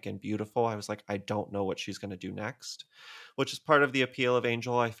dramatic and beautiful. I was like, I don't know what she's going to do next, which is part of the appeal of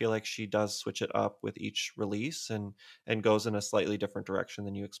Angel. I feel like she does switch it up with each release and goes in a slightly different direction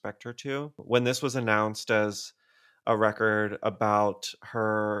than you expect her to. When this was announced as a record about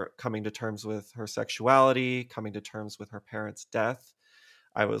her coming to terms with her sexuality, coming to terms with her parents' death,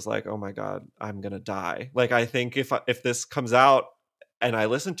 I was like, oh my God, I'm going to die. Like, I think if this comes out and I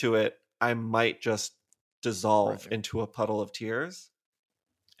listen to it, I might just dissolve into a puddle of tears.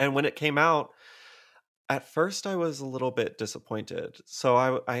 And when it came out, at first I was a little bit disappointed. So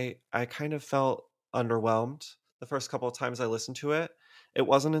I kind of felt underwhelmed the first couple of times I listened to it. It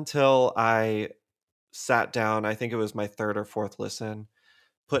wasn't until I sat down, I think it was my third or fourth listen,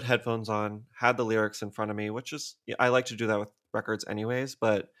 put headphones on, had the lyrics in front of me, which is, I like to do that with records anyways,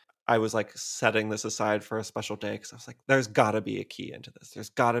 but I was like setting this aside for a special day because I was like, there's got to be a key into this. There's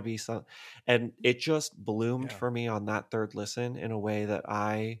got to be some. And it just bloomed for me on that third listen in a way that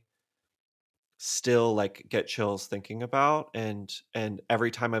I still like get chills thinking about. And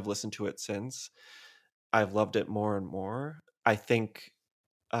every time I've listened to it since, I've loved it more and more. I think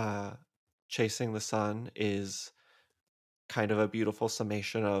Chasing the Sun is kind of a beautiful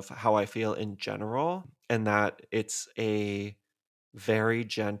summation of how I feel in general, and that it's a very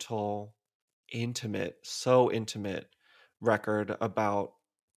gentle, intimate, so intimate record about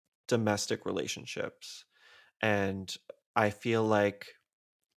domestic relationships. And I feel like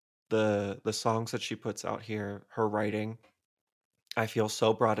The songs that she puts out here, her writing, I feel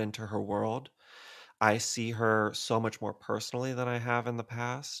so brought into her world. I see her so much more personally than I have in the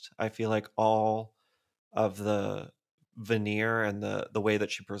past. I feel like all of the veneer and the way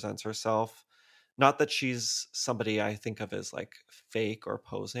that she presents herself, not that she's somebody I think of as like fake or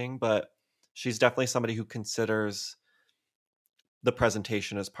posing, but she's definitely somebody who considers the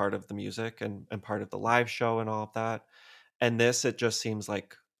presentation as part of the music and part of the live show and all of that. And this, it just seems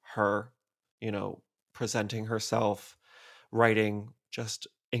like her, you know, presenting herself, writing just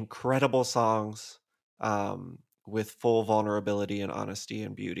incredible songs, with full vulnerability and honesty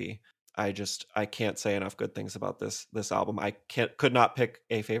and beauty. I can't say enough good things about this album. I could not pick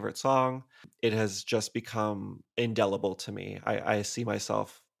a favorite song. It has just become indelible to me. I see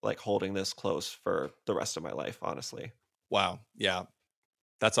myself like holding this close for the rest of my life, honestly. Wow. Yeah.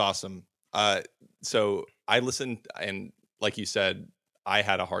 That's awesome. So I listened, and like you said, I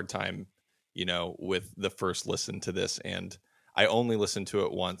had a hard time, with the first listen to this, and I only listened to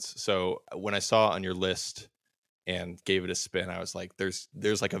it once. So when I saw on your list and gave it a spin, I was like, there's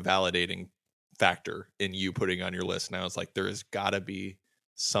like a validating factor in you putting on your list. And I was like, there has got to be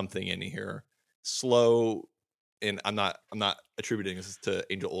something in here. Slow, and I'm not attributing this to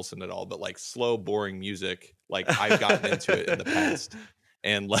Angel Olsen at all, but like slow, boring music. Like I've gotten into it in the past.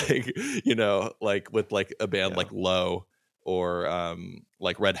 And like, like with like a band like Low or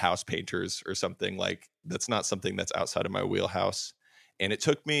like Red House Painters or something, like that's not something that's outside of my wheelhouse. And it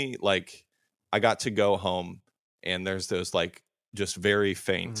took me like, I got to go home and there's those like just very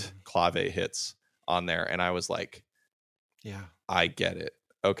faint clave hits on there. And I was like, yeah, I get it.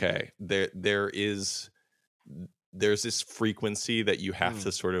 Okay. There's this frequency that you have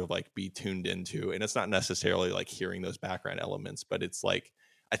to sort of like be tuned into, and it's not necessarily like hearing those background elements, but it's like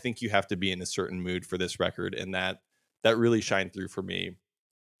I think you have to be in a certain mood for this record, and that really shined through for me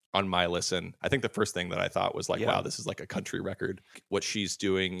on my listen. I think the first thing that I thought was like, wow, this is like a country record. What she's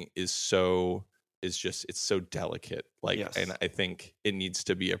doing is it's so delicate, like, and I think it needs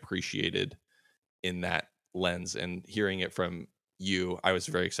to be appreciated in that lens. And hearing it from you, I was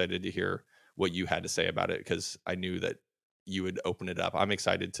very excited to hear what you had to say about it, because I knew that you would open it up. I'm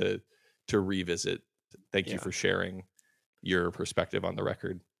excited to revisit. Thank you for sharing your perspective on the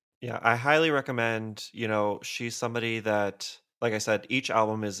record. Yeah, I highly recommend, she's somebody that, like I said, each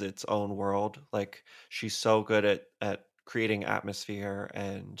album is its own world. Like she's so good at creating atmosphere,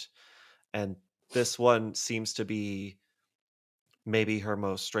 and this one seems to be maybe her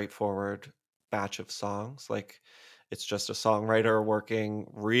most straightforward batch of songs. Like it's just a songwriter working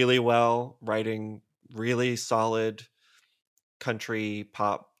really well, writing really solid country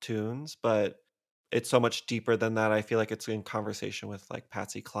pop tunes, but it's so much deeper than that. I feel like it's in conversation with like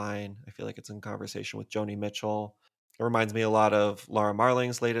Patsy Cline. I feel like it's in conversation with Joni Mitchell. It reminds me a lot of Laura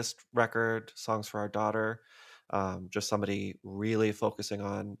Marling's latest record, Songs for Our Daughter. Just somebody really focusing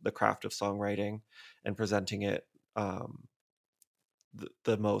on the craft of songwriting and presenting it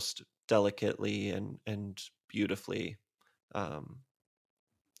the most delicately and beautifully.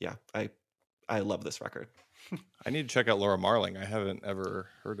 Yeah, I love this record. I need to check out Laura Marling. I haven't ever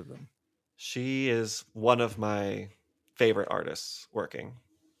heard of them. She is one of my favorite artists working.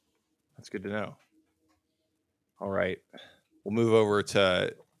 That's good to know. All right. We'll move over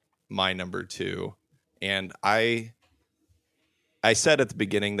to my number 2. And I said at the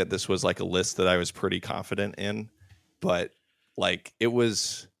beginning that this was like a list that I was pretty confident in, but like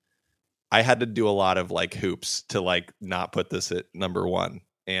I had to do a lot of like hoops to like not put this at number 1.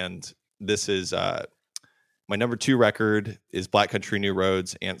 And this is my number 2 record is Black Country New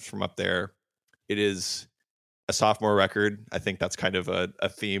Roads, Ants from Up There. It is a sophomore record. I think that's kind of a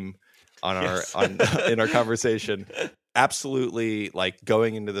theme on in our conversation. Absolutely, like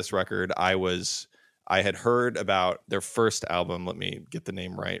going into this record, I had heard about their first album. Let me get the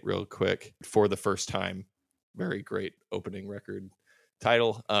name right real quick. For the First Time. Very great opening record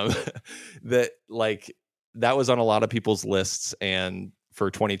title. That was on a lot of people's lists and for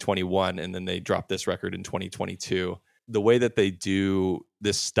 2021, and then they dropped this record in 2022. The way that they do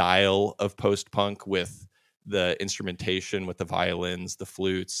this style of post-punk with the instrumentation, with the violins, the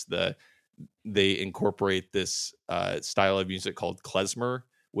flutes, they incorporate this style of music called klezmer,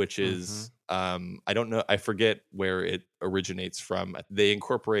 which is I don't know, I forget where it originates from. They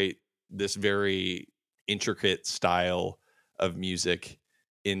incorporate this very intricate style of music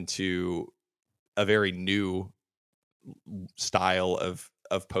into a very new style of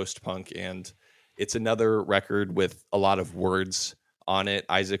post-punk, and it's another record with a lot of words on it.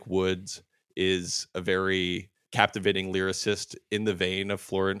 Isaac Woods is a very captivating lyricist in the vein of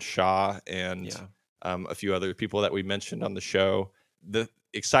Florence Shaw and a few other people that we mentioned on the show.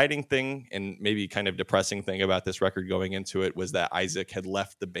 exciting thing and maybe kind of depressing thing about this record going into it was that Isaac had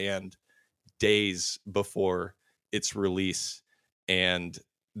left the band days before its release, and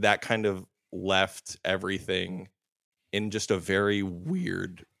that kind of left everything in just a very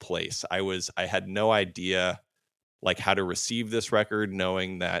weird place. I had no idea like how to receive this record,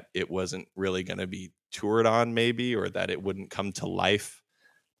 knowing that it wasn't really going to be toured on maybe, or that it wouldn't come to life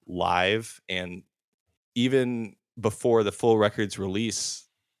live. And even before the full record's release,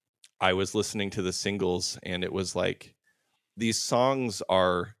 I was listening to the singles, and it was like these songs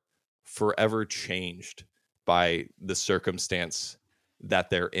are forever changed by the circumstance that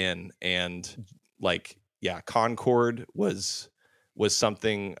they're in. And like, yeah, Concord was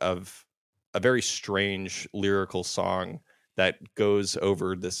something of a very strange lyrical song that goes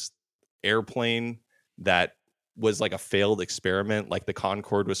over this airplane that was like a failed experiment. Like the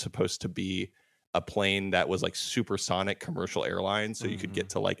Concorde was supposed to be a plane that was like supersonic commercial airline, so you could get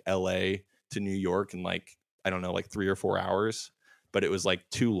to like LA to New York in like, I don't know, like 3 or 4 hours, but it was like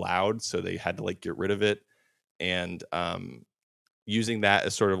too loud, so they had to like get rid of it. And using that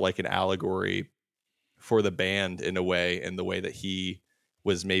as sort of like an allegory for the band in a way, and the way that he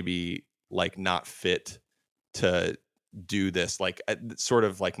was maybe like not fit to do this, like sort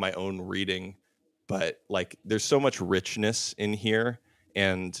of like my own reading. But like there's so much richness in here,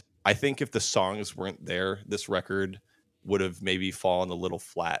 and I think if the songs weren't there, this record would have maybe fallen a little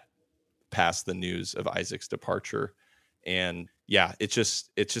flat past the news of Isaac's departure. And yeah, it's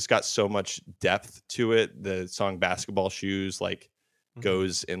just got so much depth to it. The song Basketball Shoes like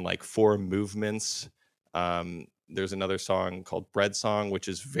goes in like 4 movements. There's another song called Bread Song, which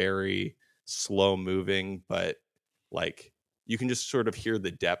is very slow moving, but like you can just sort of hear the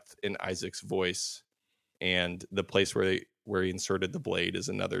depth in Isaac's voice. And the place where he inserted the blade is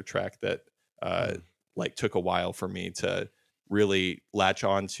another track that like took a while for me to really latch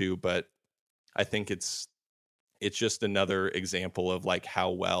on to, but I think it's just another example of like how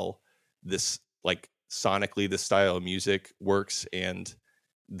well this like sonically the style of music works, and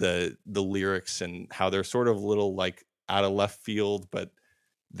the lyrics and how they're sort of little like out of left field, but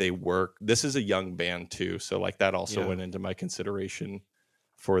they work. This is a young band too, so like that also went into my consideration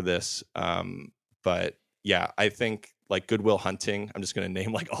for this. But yeah, I think like Good Will Hunting, I'm just going to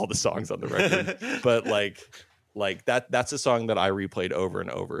name like all the songs on the record, but like that's a song that I replayed over and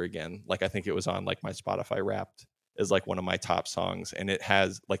over again. Like I think it was on like my Spotify Wrapped as like one of my top songs, and it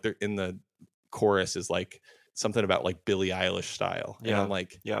has like they're in the chorus is like something about like Billie Eilish style. And I'm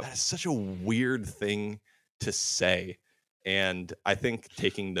like, that is such a weird thing to say. And I think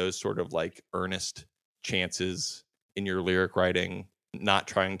taking those sort of like earnest chances in your lyric writing, not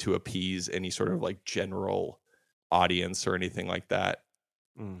trying to appease any sort of like general audience or anything like that.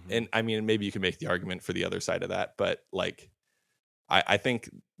 And I mean, maybe you can make the argument for the other side of that, but like I think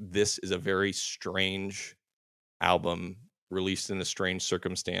this is a very strange album released in a strange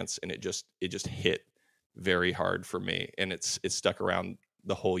circumstance, and it just hit very hard for me, and it's stuck around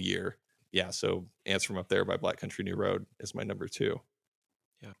the whole year. Yeah, so Ants from Up There by Black Country New Road is my number 2.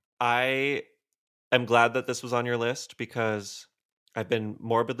 Yeah, I am glad that this was on your list, because I've been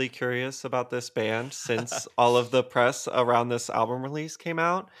morbidly curious about this band since all of the press around this album release came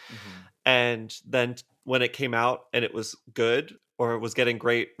out. And then when it came out and it was good, or it was getting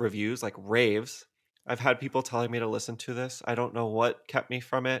great reviews, like raves, I've had people telling me to listen to this. I don't know what kept me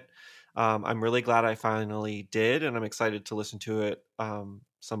from it. I'm really glad I finally did, and I'm excited to listen to it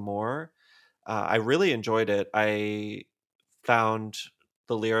some more. I really enjoyed it. I found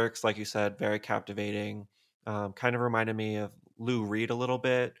the lyrics, like you said, very captivating. Kind of reminded me of Lou Reed a little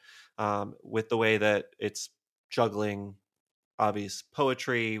bit, with the way that it's juggling obvious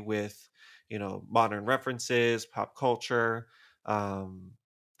poetry with, modern references, pop culture.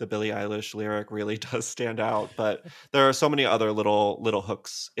 The Billie Eilish lyric really does stand out, but there are so many other little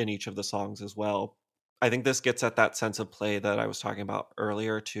hooks in each of the songs as well. I think this gets at that sense of play that I was talking about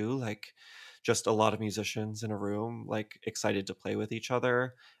earlier too, like just a lot of musicians in a room, like excited to play with each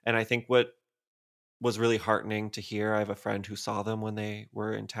other. And I think what was really heartening to hear, I have a friend who saw them when they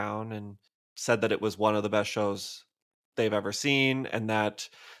were in town and said that it was one of the best shows they've ever seen, and that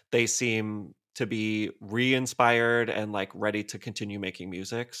they seem to be re-inspired and like ready to continue making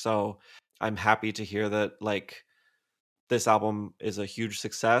music. So I'm happy to hear that like this album is a huge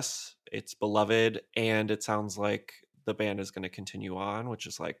success, it's beloved, and it sounds like the band is going to continue on, which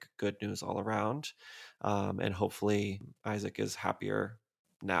is like good news all around. And hopefully Isaac is happier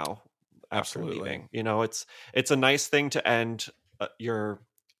now after leaving. It's a nice thing to end your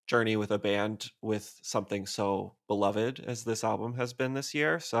journey with a band with something so beloved as this album has been this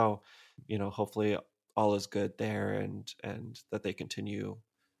year. So, hopefully all is good there, and that they continue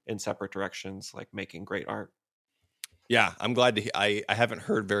in separate directions, like making great art. Yeah, I'm glad to. I haven't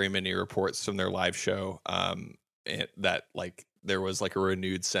heard very many reports from their live show. That like there was like a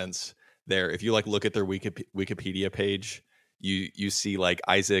renewed sense there. If you like look at their Wikipedia page, you see like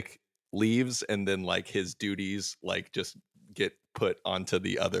Isaac leaves, and then like his duties like just get put onto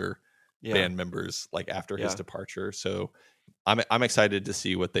the other Yeah, band members like after his yeah, departure. So I'm excited to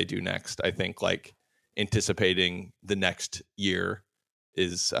see what they do next. I think like anticipating the next year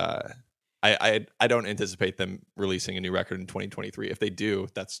is I don't anticipate them releasing a new record in 2023. If they do,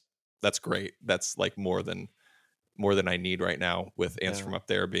 that's great. That's like more than I need right now with Ants yeah. from Up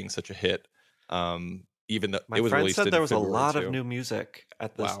There being such a hit. Even though My it was friend released said in there was a February lot of too. new music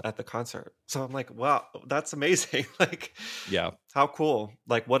at this Wow. at the concert. So I'm like, wow, that's amazing. Like, Yeah, how cool.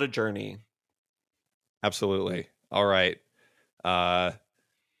 Like, what a journey. absolutely. All right. Uh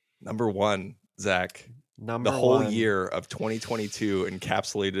Number one, Zach. The Number whole one. year of 2022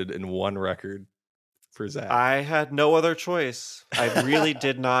 encapsulated in one record for Zach. I had no other choice. I really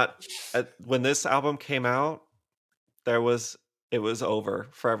did not. When this album came out, it was over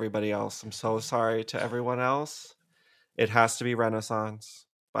for everybody else. I'm so sorry to everyone else. It has to be Renaissance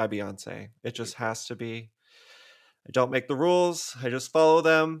by Beyonce. It just has to be. I don't make the rules. I just follow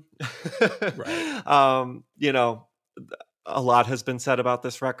them. Right. You know, a lot has been said about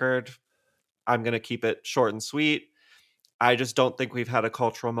this record. I'm going to keep it short and sweet. I just don't think we've had a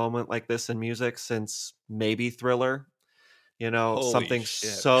cultural moment like this in music since maybe Thriller. You know, Holy something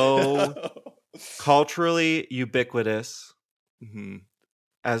shit. so culturally ubiquitous hmm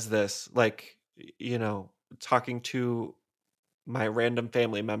as this. Like, you know, talking to my random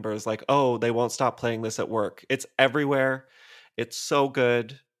family members, like, oh, they won't stop playing this at work. It's everywhere. It's so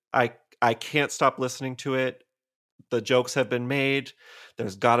good. I can't stop listening to it. The jokes have been made.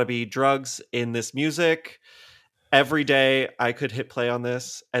 There's got to be drugs in this music. Every day I could hit play on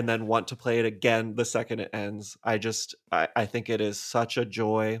this and then want to play it again the second it ends. I think it is such a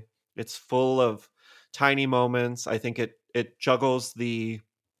joy. It's full of tiny moments. I think it juggles the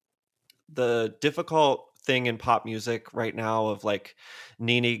difficult thing in pop music right now of like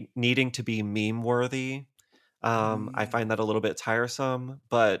needing to be meme worthy. I find that a little bit tiresome,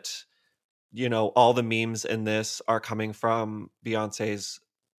 but you know, all the memes in this are coming from Beyonce's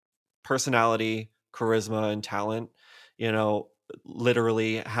personality, charisma, and talent. You know,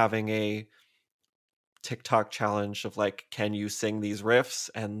 literally having a TikTok challenge of like, can you sing these riffs?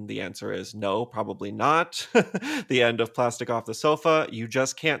 And the answer is no, probably not. The end of Plastic Off the Sofa, you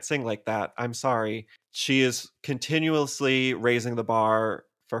just can't sing like that. I'm sorry. She is continuously raising the bar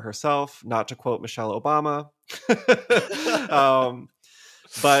for herself, not to quote Michelle Obama.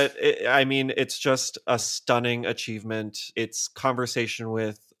 But I mean, it's just a stunning achievement. It's conversation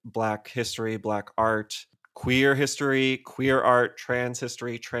with Black history, Black art, queer history, queer art, trans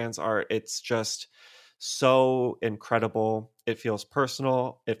history, trans art. It's just so incredible. It feels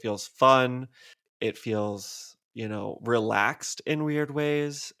personal. It feels fun. It feels, you know, relaxed in weird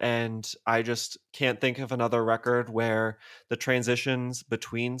ways. And I just can't think of another record where the transitions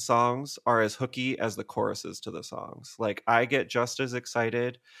between songs are as hooky as the choruses to the songs. Like, I get just as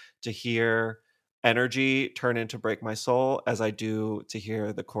excited to hear Energy turn into Break My Soul as I do to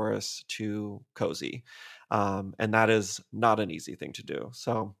hear the chorus to Cozy. And that is not an easy thing to do.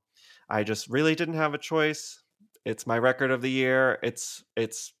 So I just really didn't have a choice. It's my record of the year. It's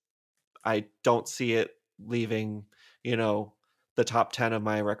I don't see it leaving, you know, the top 10 of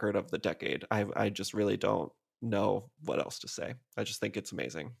my record of the decade. I just really don't know what else to say. I just think it's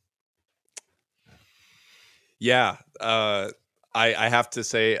amazing. Yeah. I have to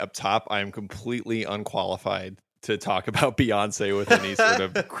say up top, I'm completely unqualified to talk about Beyonce with any sort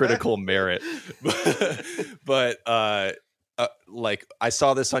of critical merit. But like I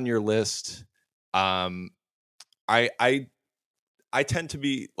saw this on your list. I I tend to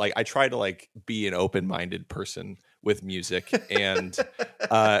be like I try to like be an open-minded person with music and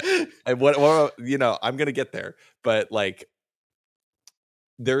what you know, I'm going to get there. But like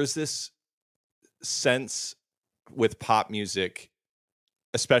there's this sense with pop music,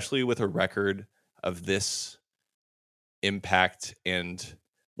 especially with a record of this impact and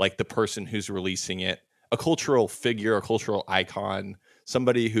like the person who's releasing it, a cultural figure, a cultural icon,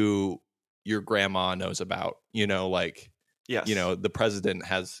 somebody who your grandma knows about, you know, like, Yes. you know, the president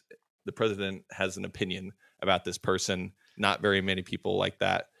has an opinion about this person. Not very many people like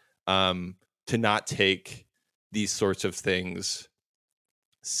that. To not take these sorts of things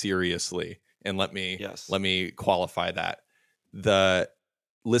seriously. And let me qualify that. The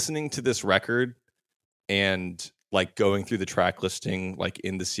listening to this record and like going through the track listing, like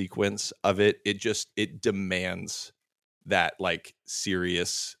in the sequence of it, it demands that like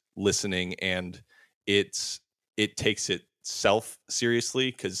serious listening, and it takes itself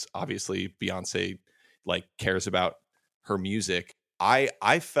seriously because obviously Beyonce like cares about her music.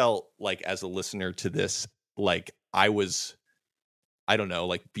 I felt like as a listener to this, like I don't know,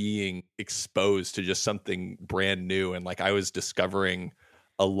 like being exposed to just something brand new, and like I was discovering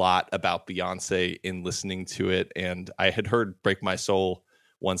a lot about Beyonce in listening to it. And I had heard Break My Soul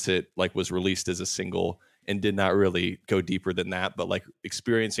once it like was released as a single and did not really go deeper than that, but like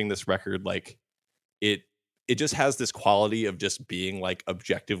experiencing this record, like it just has this quality of just being like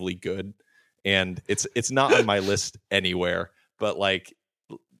objectively good. And it's not on my list anywhere, but like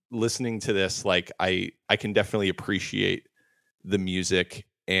listening to this, like I can definitely appreciate the music.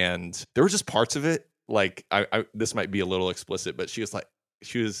 And there were just parts of it like I this might be a little explicit, but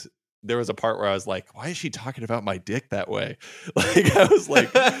there was a part where I was like, why is she talking about my dick that way? Like I was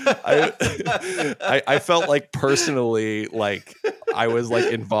like I felt like personally like I was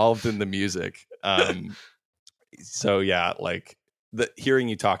like involved in the music. So yeah, like hearing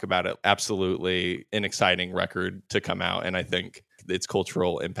you talk about it, absolutely an exciting record to come out, and I think its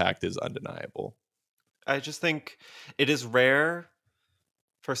cultural impact is undeniable. I just think it is rare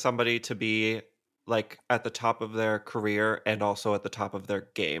for somebody to be like at the top of their career and also at the top of their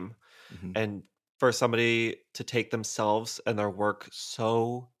game. Mm-hmm. And for somebody to take themselves and their work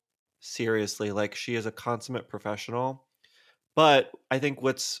so seriously, like she is a consummate professional. But I think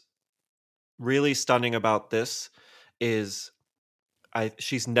what's really stunning about this is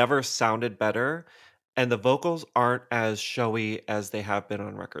she's never sounded better, and the vocals aren't as showy as they have been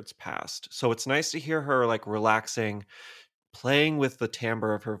on records past. So it's nice to hear her like relaxing, playing with the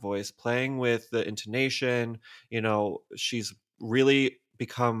timbre of her voice, playing with the intonation. You know, she's really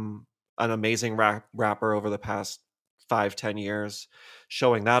become an amazing rapper over the past 5-10 years,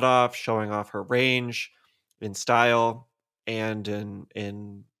 showing off her range in style and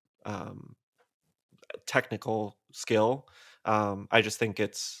in technical skill. I just think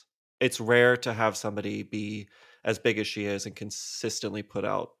it's rare to have somebody be as big as she is and consistently put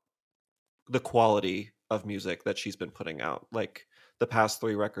out the quality of music that she's been putting out. Like the past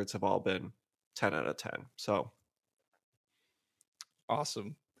 3 records have all been 10 out of 10. So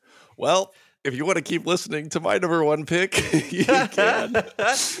awesome. Well, if you want to keep listening to my number one pick, you can.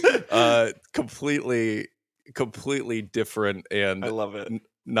 Completely different, and I love it.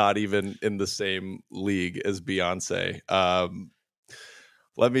 Not even in the same league as Beyonce.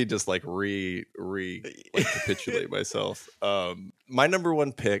 Let me just like recapitulate myself. My number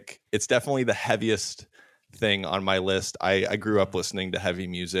one pick, it's definitely the heaviest thing on my list. I grew up listening to heavy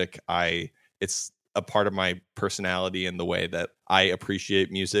music. It's a part of my personality and the way that I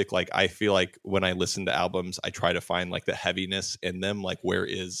appreciate music. Like I feel like when I listen to albums, I try to find like the heaviness in them. Like where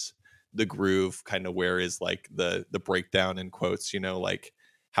is the groove? Kind of where is like the breakdown in quotes, you know, like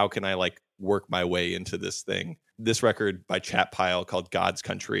how can I like work my way into this thing? This record by Chat Pile called God's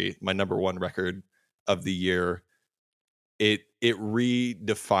Country, my number one record of the year, it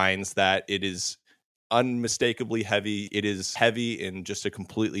redefines that. It is unmistakably heavy. It is heavy in just a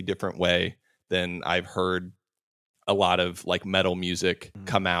completely different way than I've heard a lot of like metal music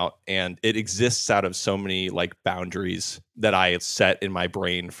come out, and it exists out of so many like boundaries that I have set in my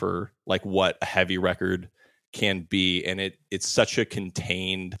brain for like what a heavy record can be. And it's such a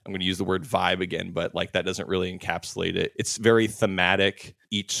contained, I'm going to use the word vibe again, but like that doesn't really encapsulate it. It's very thematic.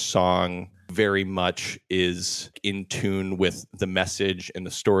 Each song very much is in tune with the message and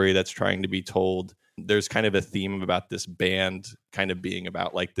the story that's trying to be told. There's kind of a theme about this band kind of being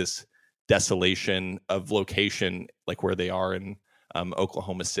about like this desolation of location, like where they are in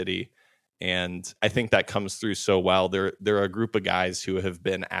Oklahoma City. And I think that comes through so well. They're a group of guys who have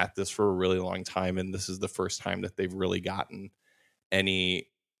been at this for a really long time, and this is the first time that they've really gotten any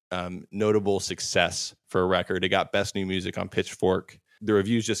notable success for a record. It got Best New Music on Pitchfork. The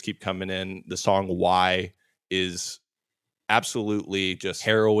reviews just keep coming in. The song Why is absolutely just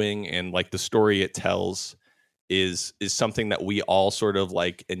harrowing, and like the story it tells is something that we all sort of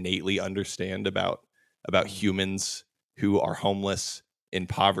like innately understand about humans who are homeless, in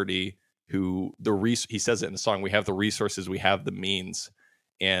poverty, who he says it in the song, we have the resources, we have the means.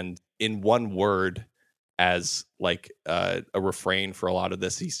 And in one word, as like a refrain for a lot of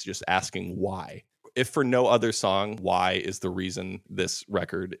this, he's just asking why. If for no other song, why is the reason this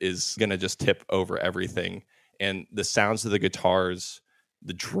record is going to just tip over everything. And the sounds of the guitars,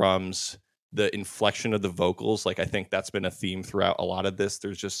 the drums, the inflection of the vocals, like I think that's been a theme throughout a lot of this.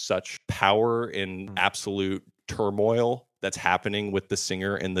 There's just such power and absolute turmoil that's happening with the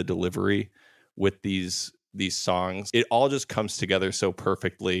singer and the delivery with these these songs. It all just comes together so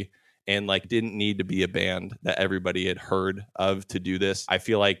perfectly, and like didn't need to be a band that everybody had heard of to do this. I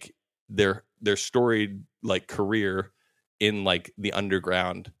feel like their storied like career in like the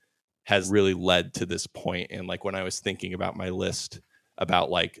underground has really led to this point. And like when I was thinking about my list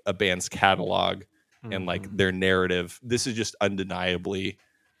about like a band's catalog and like their narrative, this is just undeniably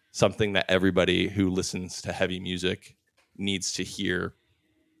something that everybody who listens to heavy music needs to hear,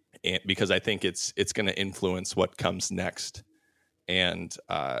 and because I think it's going to influence what comes next. And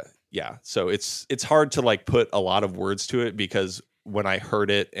yeah, so it's hard to like put a lot of words to it, because when I heard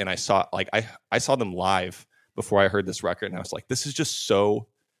it and I saw like I saw them live before I heard this record, and I was like, this is just so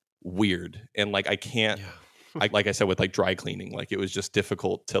weird. And like I can't like I said with like Dry Cleaning, like it was just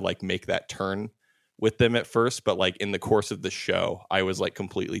difficult to like make that turn with them at first, but like in the course of the show I was like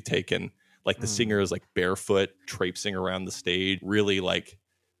completely taken. Like the singer is like barefoot traipsing around the stage, really like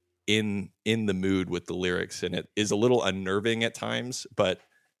in the mood with the lyrics, and it is a little unnerving at times, but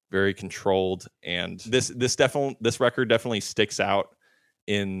very controlled. And this record definitely sticks out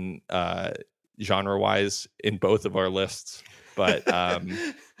in genre wise in both of our lists, but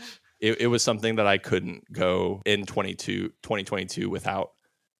it was something that I couldn't go in 2022 without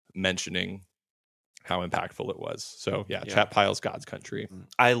mentioning how impactful it was. So yeah. Chat Pyle's God's Country.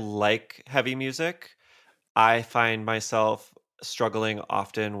 I like heavy music. I find myself struggling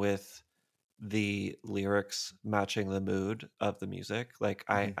often with the lyrics matching the mood of the music. Like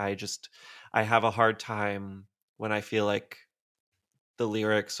I have a hard time when I feel like the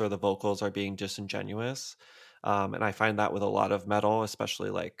lyrics or the vocals are being disingenuous. And I find that with a lot of metal,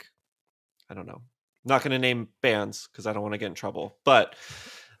 especially like, I don't know, I'm not going to name bands because I don't want to get in trouble, but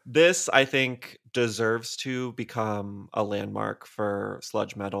this I think deserves to become a landmark for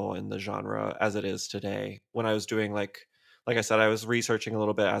sludge metal in the genre as it is today. When I was doing like I said, I was researching a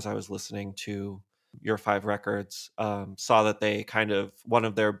little bit as I was listening to your 5 records, saw that they kind of, one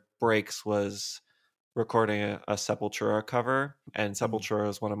of their breaks was recording a Sepultura cover, and Sepultura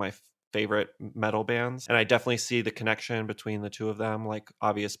is one of my favorite metal bands, and I definitely see the connection between the two of them, like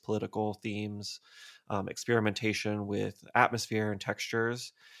obvious political themes, experimentation with atmosphere and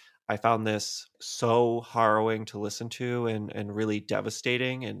textures. I found this so harrowing to listen to and really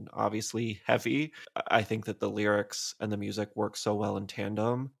devastating and obviously heavy. I think that the lyrics and the music work so well in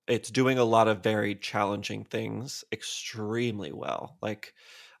tandem. It's doing a lot of very challenging things extremely well. Like,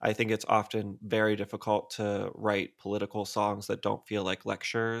 I think it's often very difficult to write political songs that don't feel like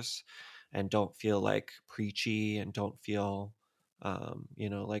lectures and don't feel like preachy and don't feel,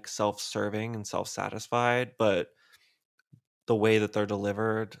 like self-serving and self-satisfied. But the way that they're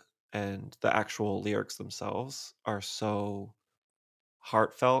delivered and the actual lyrics themselves are so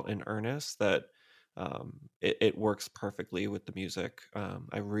heartfelt and earnest that it works perfectly with the music.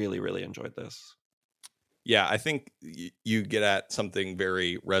 I really, really enjoyed this. Yeah, I think you get at something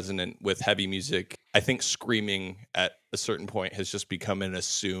very resonant with heavy music. I think screaming at a certain point has just become an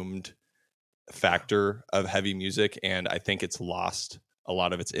assumed factor of heavy music, and I think it's lost a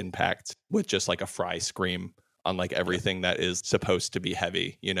lot of its impact with just like a Fry scream on like everything that is supposed to be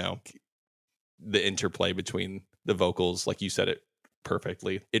heavy. The interplay between the vocals, like you said it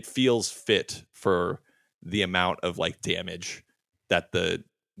perfectly, it feels fit for the amount of like damage that the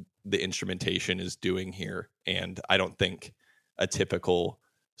instrumentation is doing here. And I don't think a typical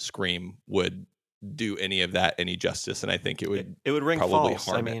scream would do any of that any justice, and I think it would ring probably false.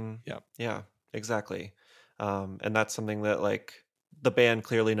 harm I mean, yeah, exactly. And that's something that like the band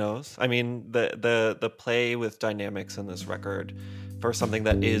clearly knows. I mean, the play with dynamics in this record for something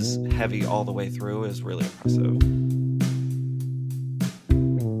that is heavy all the way through is really impressive.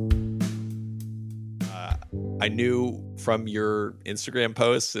 I knew from your Instagram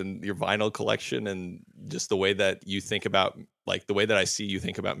posts and your vinyl collection and just the way that you think about, like the way that I see you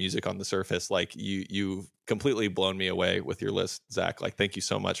think about music on the surface, like you've completely blown me away with your list, Zach. Like, thank you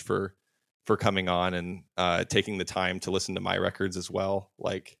so much for coming on and taking the time to listen to my records as well.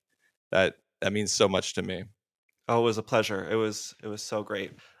 Like that means so much to me. Oh, it was a pleasure. It was so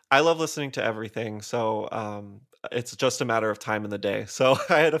great. I love listening to everything. So it's just a matter of time in the day. So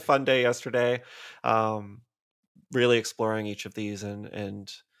I had a fun day yesterday. Really exploring each of these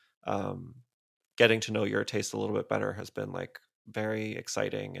and getting to know your taste a little bit better has been like very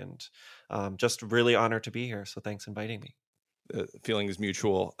exciting, and just really honored to be here. So thanks for inviting me. The feeling is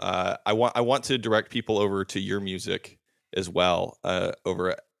mutual. I want to direct people over to your music as well. I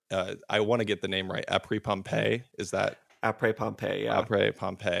want to get the name right. Après Pompeii, is that? Après Pompeii, yeah. Après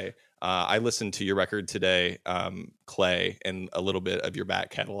Pompeii. I listened to your record today, Clay, and a little bit of your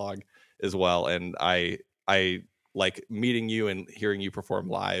back catalog as well, and I like meeting you and hearing you perform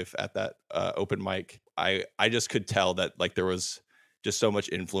live at that open mic, I just could tell that like there was just so much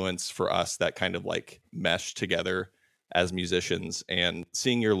influence for us that kind of like meshed together as musicians. And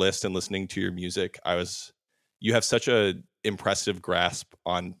seeing your list and listening to your music, you have such a impressive grasp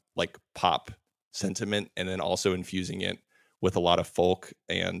on like pop sentiment, and then also infusing it with a lot of folk.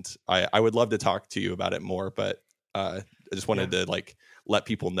 And I would love to talk to you about it more, but I just wanted to like let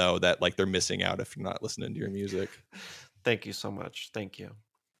people know that like they're missing out if you're not listening to your music. Thank you so much. Thank you.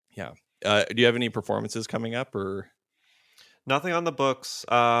 Yeah. Do you have any performances coming up or? Nothing on the books.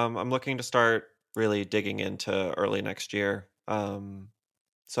 I'm looking to start really digging into early next year.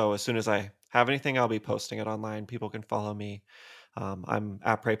 So as soon as I have anything, I'll be posting it online. People can follow me. I'm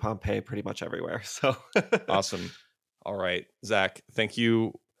at Pray Pompeii pretty much everywhere. So Awesome. All right, Zach, thank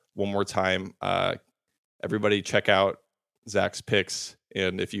you one more time. Everybody check out Zach's picks.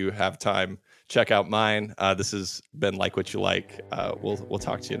 And if you have time, check out mine. This has been Like What You Like. We'll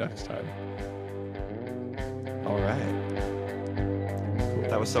talk to you next time. All right.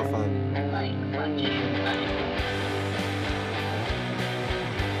 That was so fun. Like what you